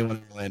anyone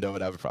in Orlando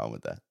would have a problem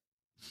with that.